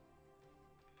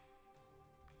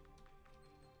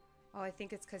 Oh, I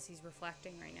think it's because he's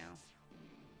reflecting right now.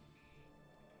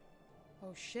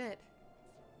 Oh, shit.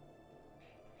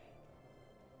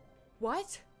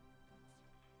 What?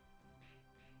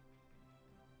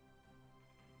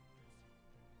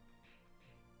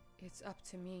 It's up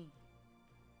to me.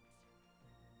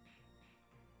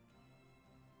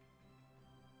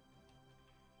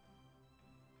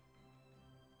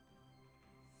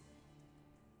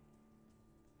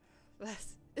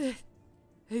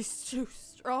 He's too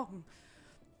strong.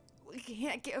 We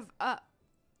can't give up.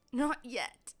 Not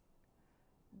yet.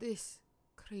 This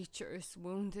creature is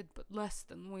wounded, but less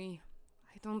than we.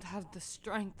 I don't have the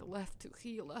strength left to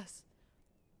heal us.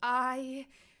 I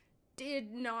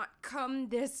did not come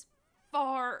this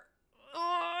far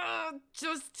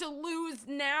Just to lose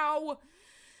now.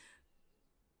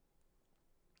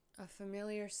 A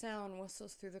familiar sound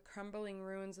whistles through the crumbling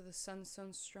ruins of the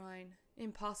Sunstone Shrine.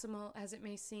 Impossible as it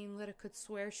may seem, Lita could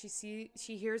swear she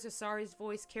hears Asari's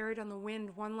voice carried on the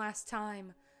wind one last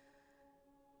time.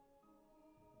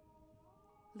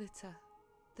 Lita,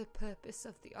 the purpose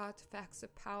of the artifacts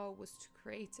of power was to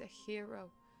create a hero,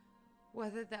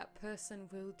 whether that person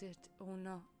willed it or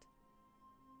not.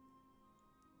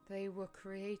 They were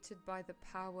created by the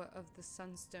power of the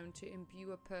Sunstone to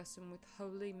imbue a person with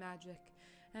holy magic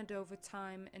and over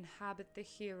time inhabit the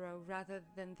hero rather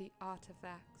than the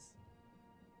artifacts.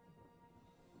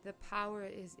 The power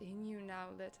is in you now,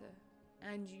 Lita,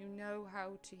 and you know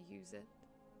how to use it.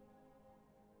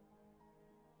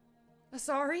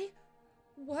 Asari?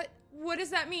 What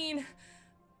does that mean?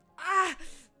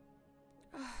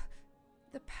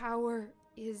 The power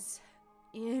is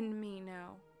in me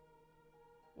now.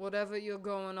 Whatever you're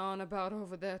going on about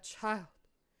over there, child,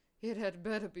 it had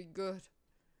better be good.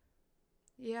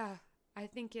 Yeah, I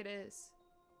think it is.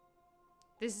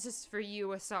 This is for you,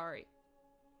 Asari.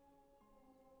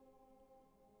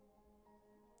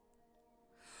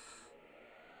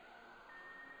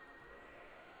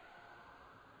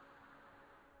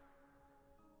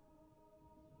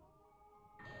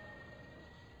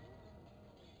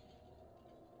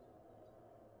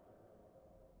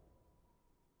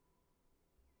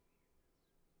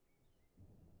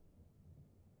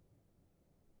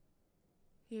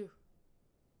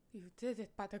 You did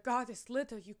it by the goddess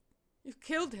Lita. You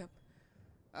killed him.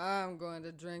 I'm going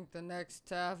to drink the next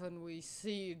tavern we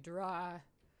see dry.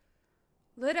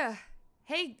 Lita,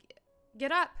 hey,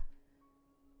 get up.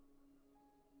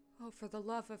 Oh, for the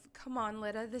love of... Come on,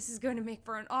 Lita. This is going to make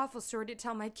for an awful story to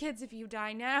tell my kids if you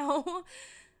die now.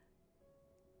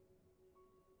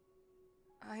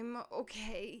 I'm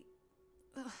okay.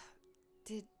 Ugh.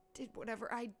 Did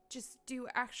whatever I just do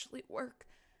actually work?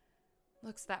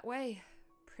 Looks that way.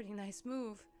 Pretty nice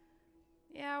move.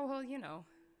 Yeah, well, you know,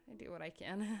 I do what I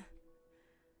can.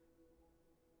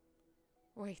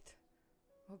 Wait.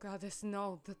 Oh goddess,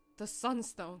 no. The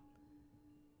Sunstone.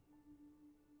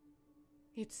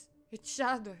 It's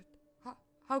shattered.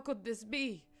 How could this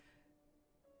be?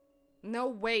 No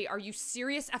way. Are you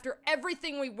serious? After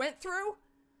everything we went through?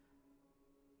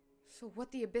 So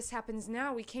what the abyss happens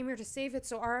now? We came here to save it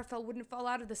so RFL wouldn't fall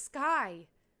out of the sky.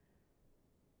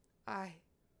 I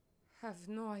have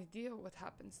no idea what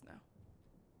happens now.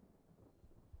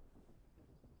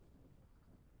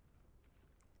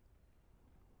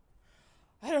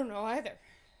 I don't know either,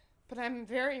 but I'm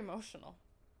very emotional.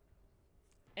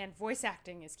 And voice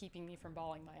acting is keeping me from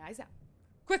bawling my eyes out.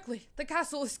 Quickly, the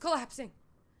castle is collapsing.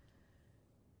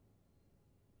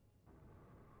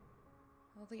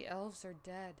 All the elves are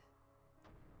dead.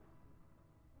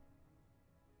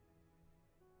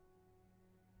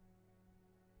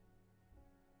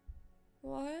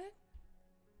 What?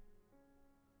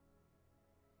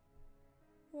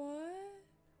 What?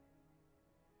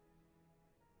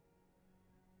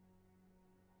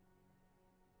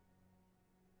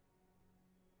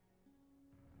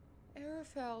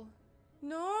 Arafel.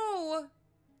 No!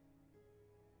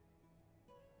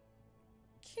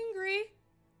 Kingri!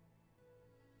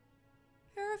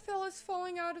 Arafel is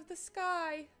falling out of the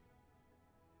sky.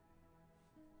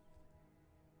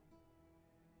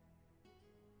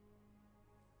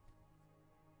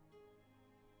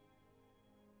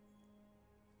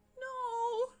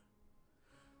 No!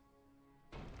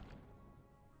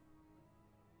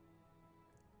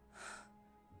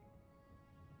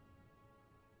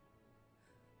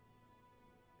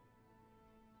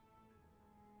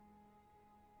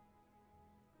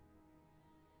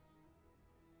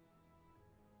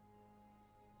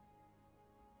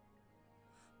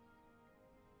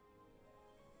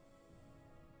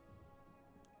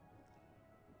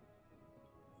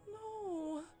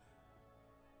 No!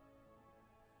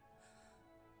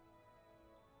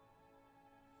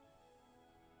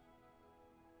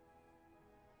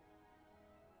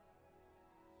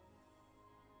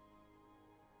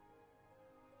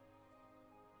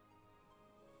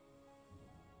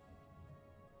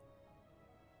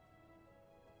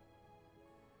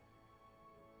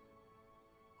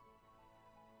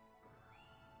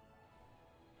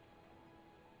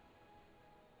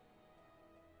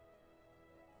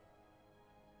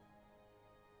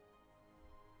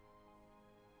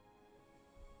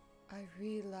 I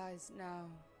realize now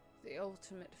the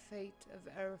ultimate fate of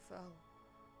Arafel.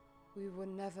 We were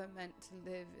never meant to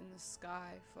live in the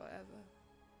sky forever.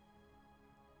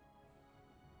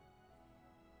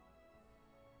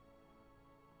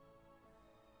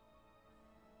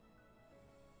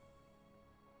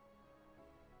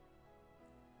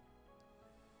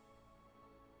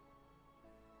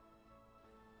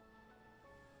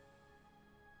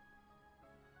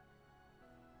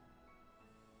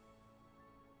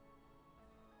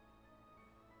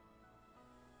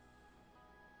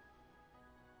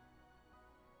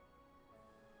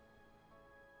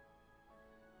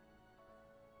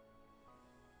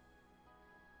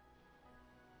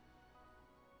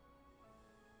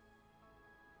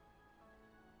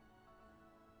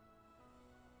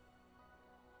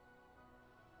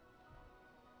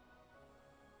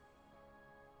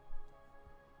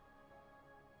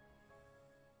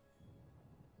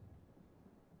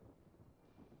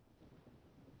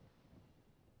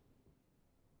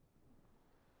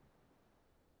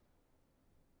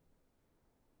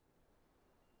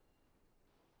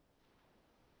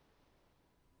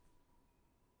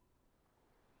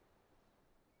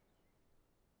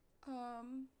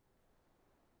 Um...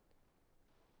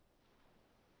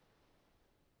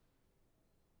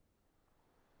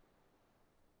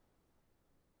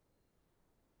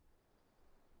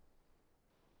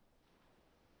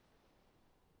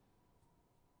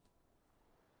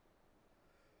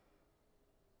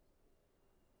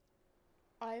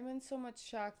 I'm in so much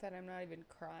shock that I'm not even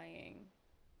crying.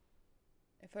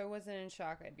 If I wasn't in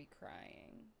shock, I'd be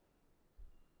crying.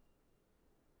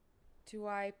 Do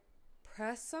I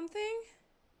press something?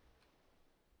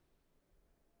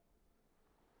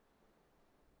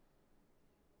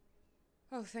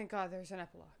 Oh, thank God there's an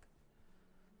epilogue.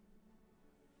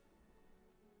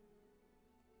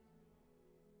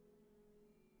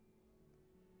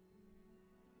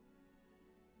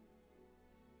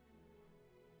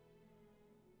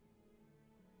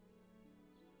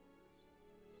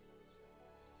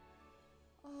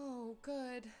 Oh,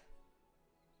 good.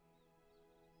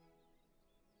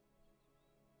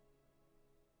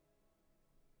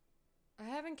 I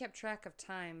haven't kept track of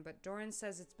time, but Doran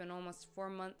says it's been almost 4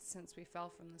 months since we fell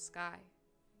from the sky.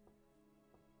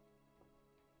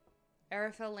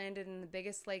 Arafel landed in the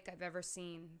biggest lake I've ever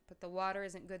seen, but the water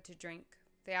isn't good to drink.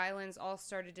 The islands all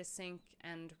started to sink,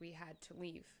 and we had to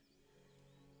leave.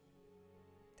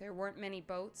 There weren't many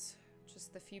boats,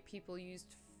 just the few people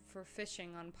used for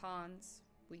fishing on ponds.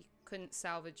 We couldn't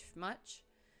salvage much.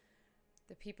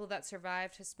 The people that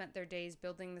survived have spent their days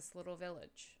building this little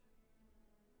village.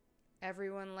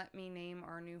 Everyone let me name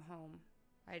our new home.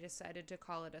 I decided to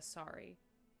call it Asari.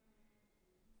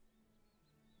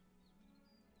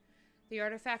 The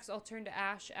artifacts all turned to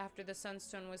ash after the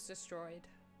Sunstone was destroyed.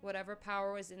 Whatever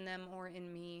power was in them or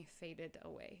in me faded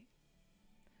away.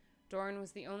 Doran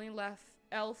was the only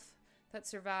elf that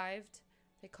survived.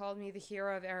 They called me the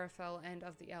hero of Arafel and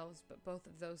of the elves, but both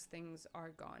of those things are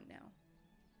gone now.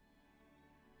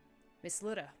 Miss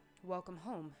Lytta, welcome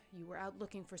home. You were out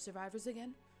looking for survivors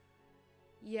again?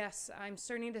 Yes, I'm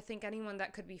starting to think anyone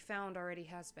that could be found already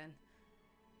has been.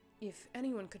 If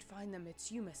anyone could find them,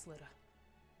 it's you, Miss Lytta.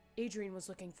 Adrian was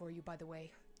looking for you, by the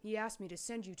way. He asked me to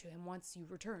send you to him once you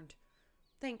returned.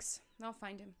 Thanks. I'll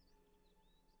find him.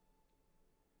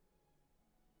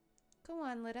 Go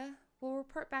on, Lytta. We'll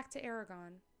report back to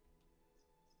Aragon.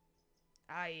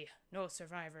 Aye, no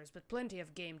survivors, but plenty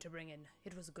of game to bring in.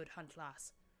 It was a good hunt,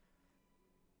 lass.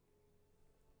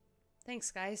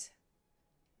 Thanks, guys.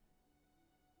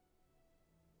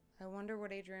 I wonder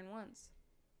what Adrian wants.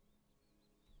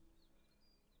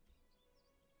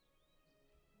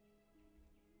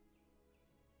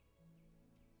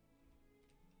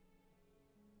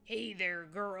 Hey there,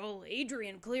 girl.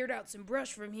 Adrian cleared out some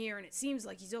brush from here, and it seems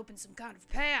like he's opened some kind of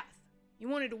path. He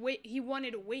wanted to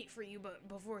wait for you, but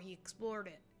before he explored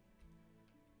it.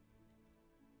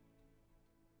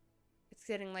 It's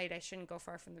getting late. I shouldn't go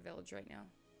far from the village right now.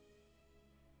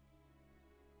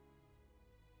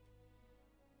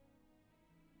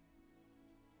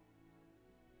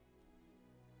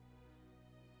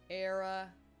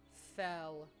 ARA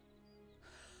fell.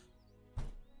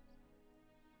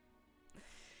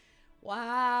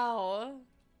 Wow.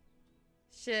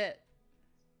 Shit.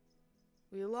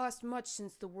 We lost much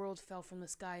since the world fell from the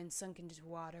sky and sunk into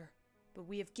water. But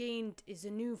we have gained is a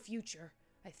new future,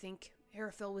 I think.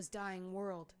 Arafel was dying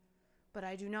world. But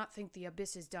I do not think the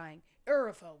abyss is dying.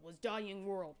 Arafel was dying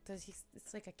world.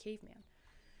 It's like a caveman.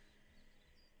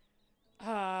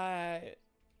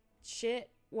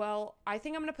 Shit. Well, I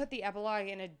think I'm gonna put the epilogue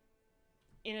in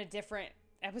a different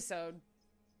episode.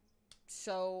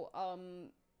 So,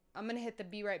 I'm gonna hit the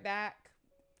be right back,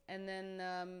 and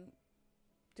then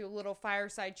do a little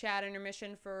fireside chat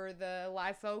intermission for the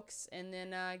live folks, and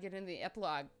then get into the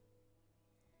epilogue.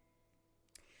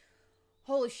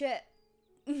 Holy shit.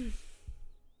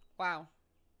 Wow.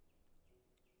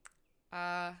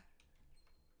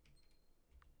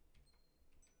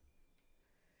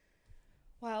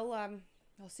 Well,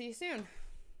 I'll see you soon.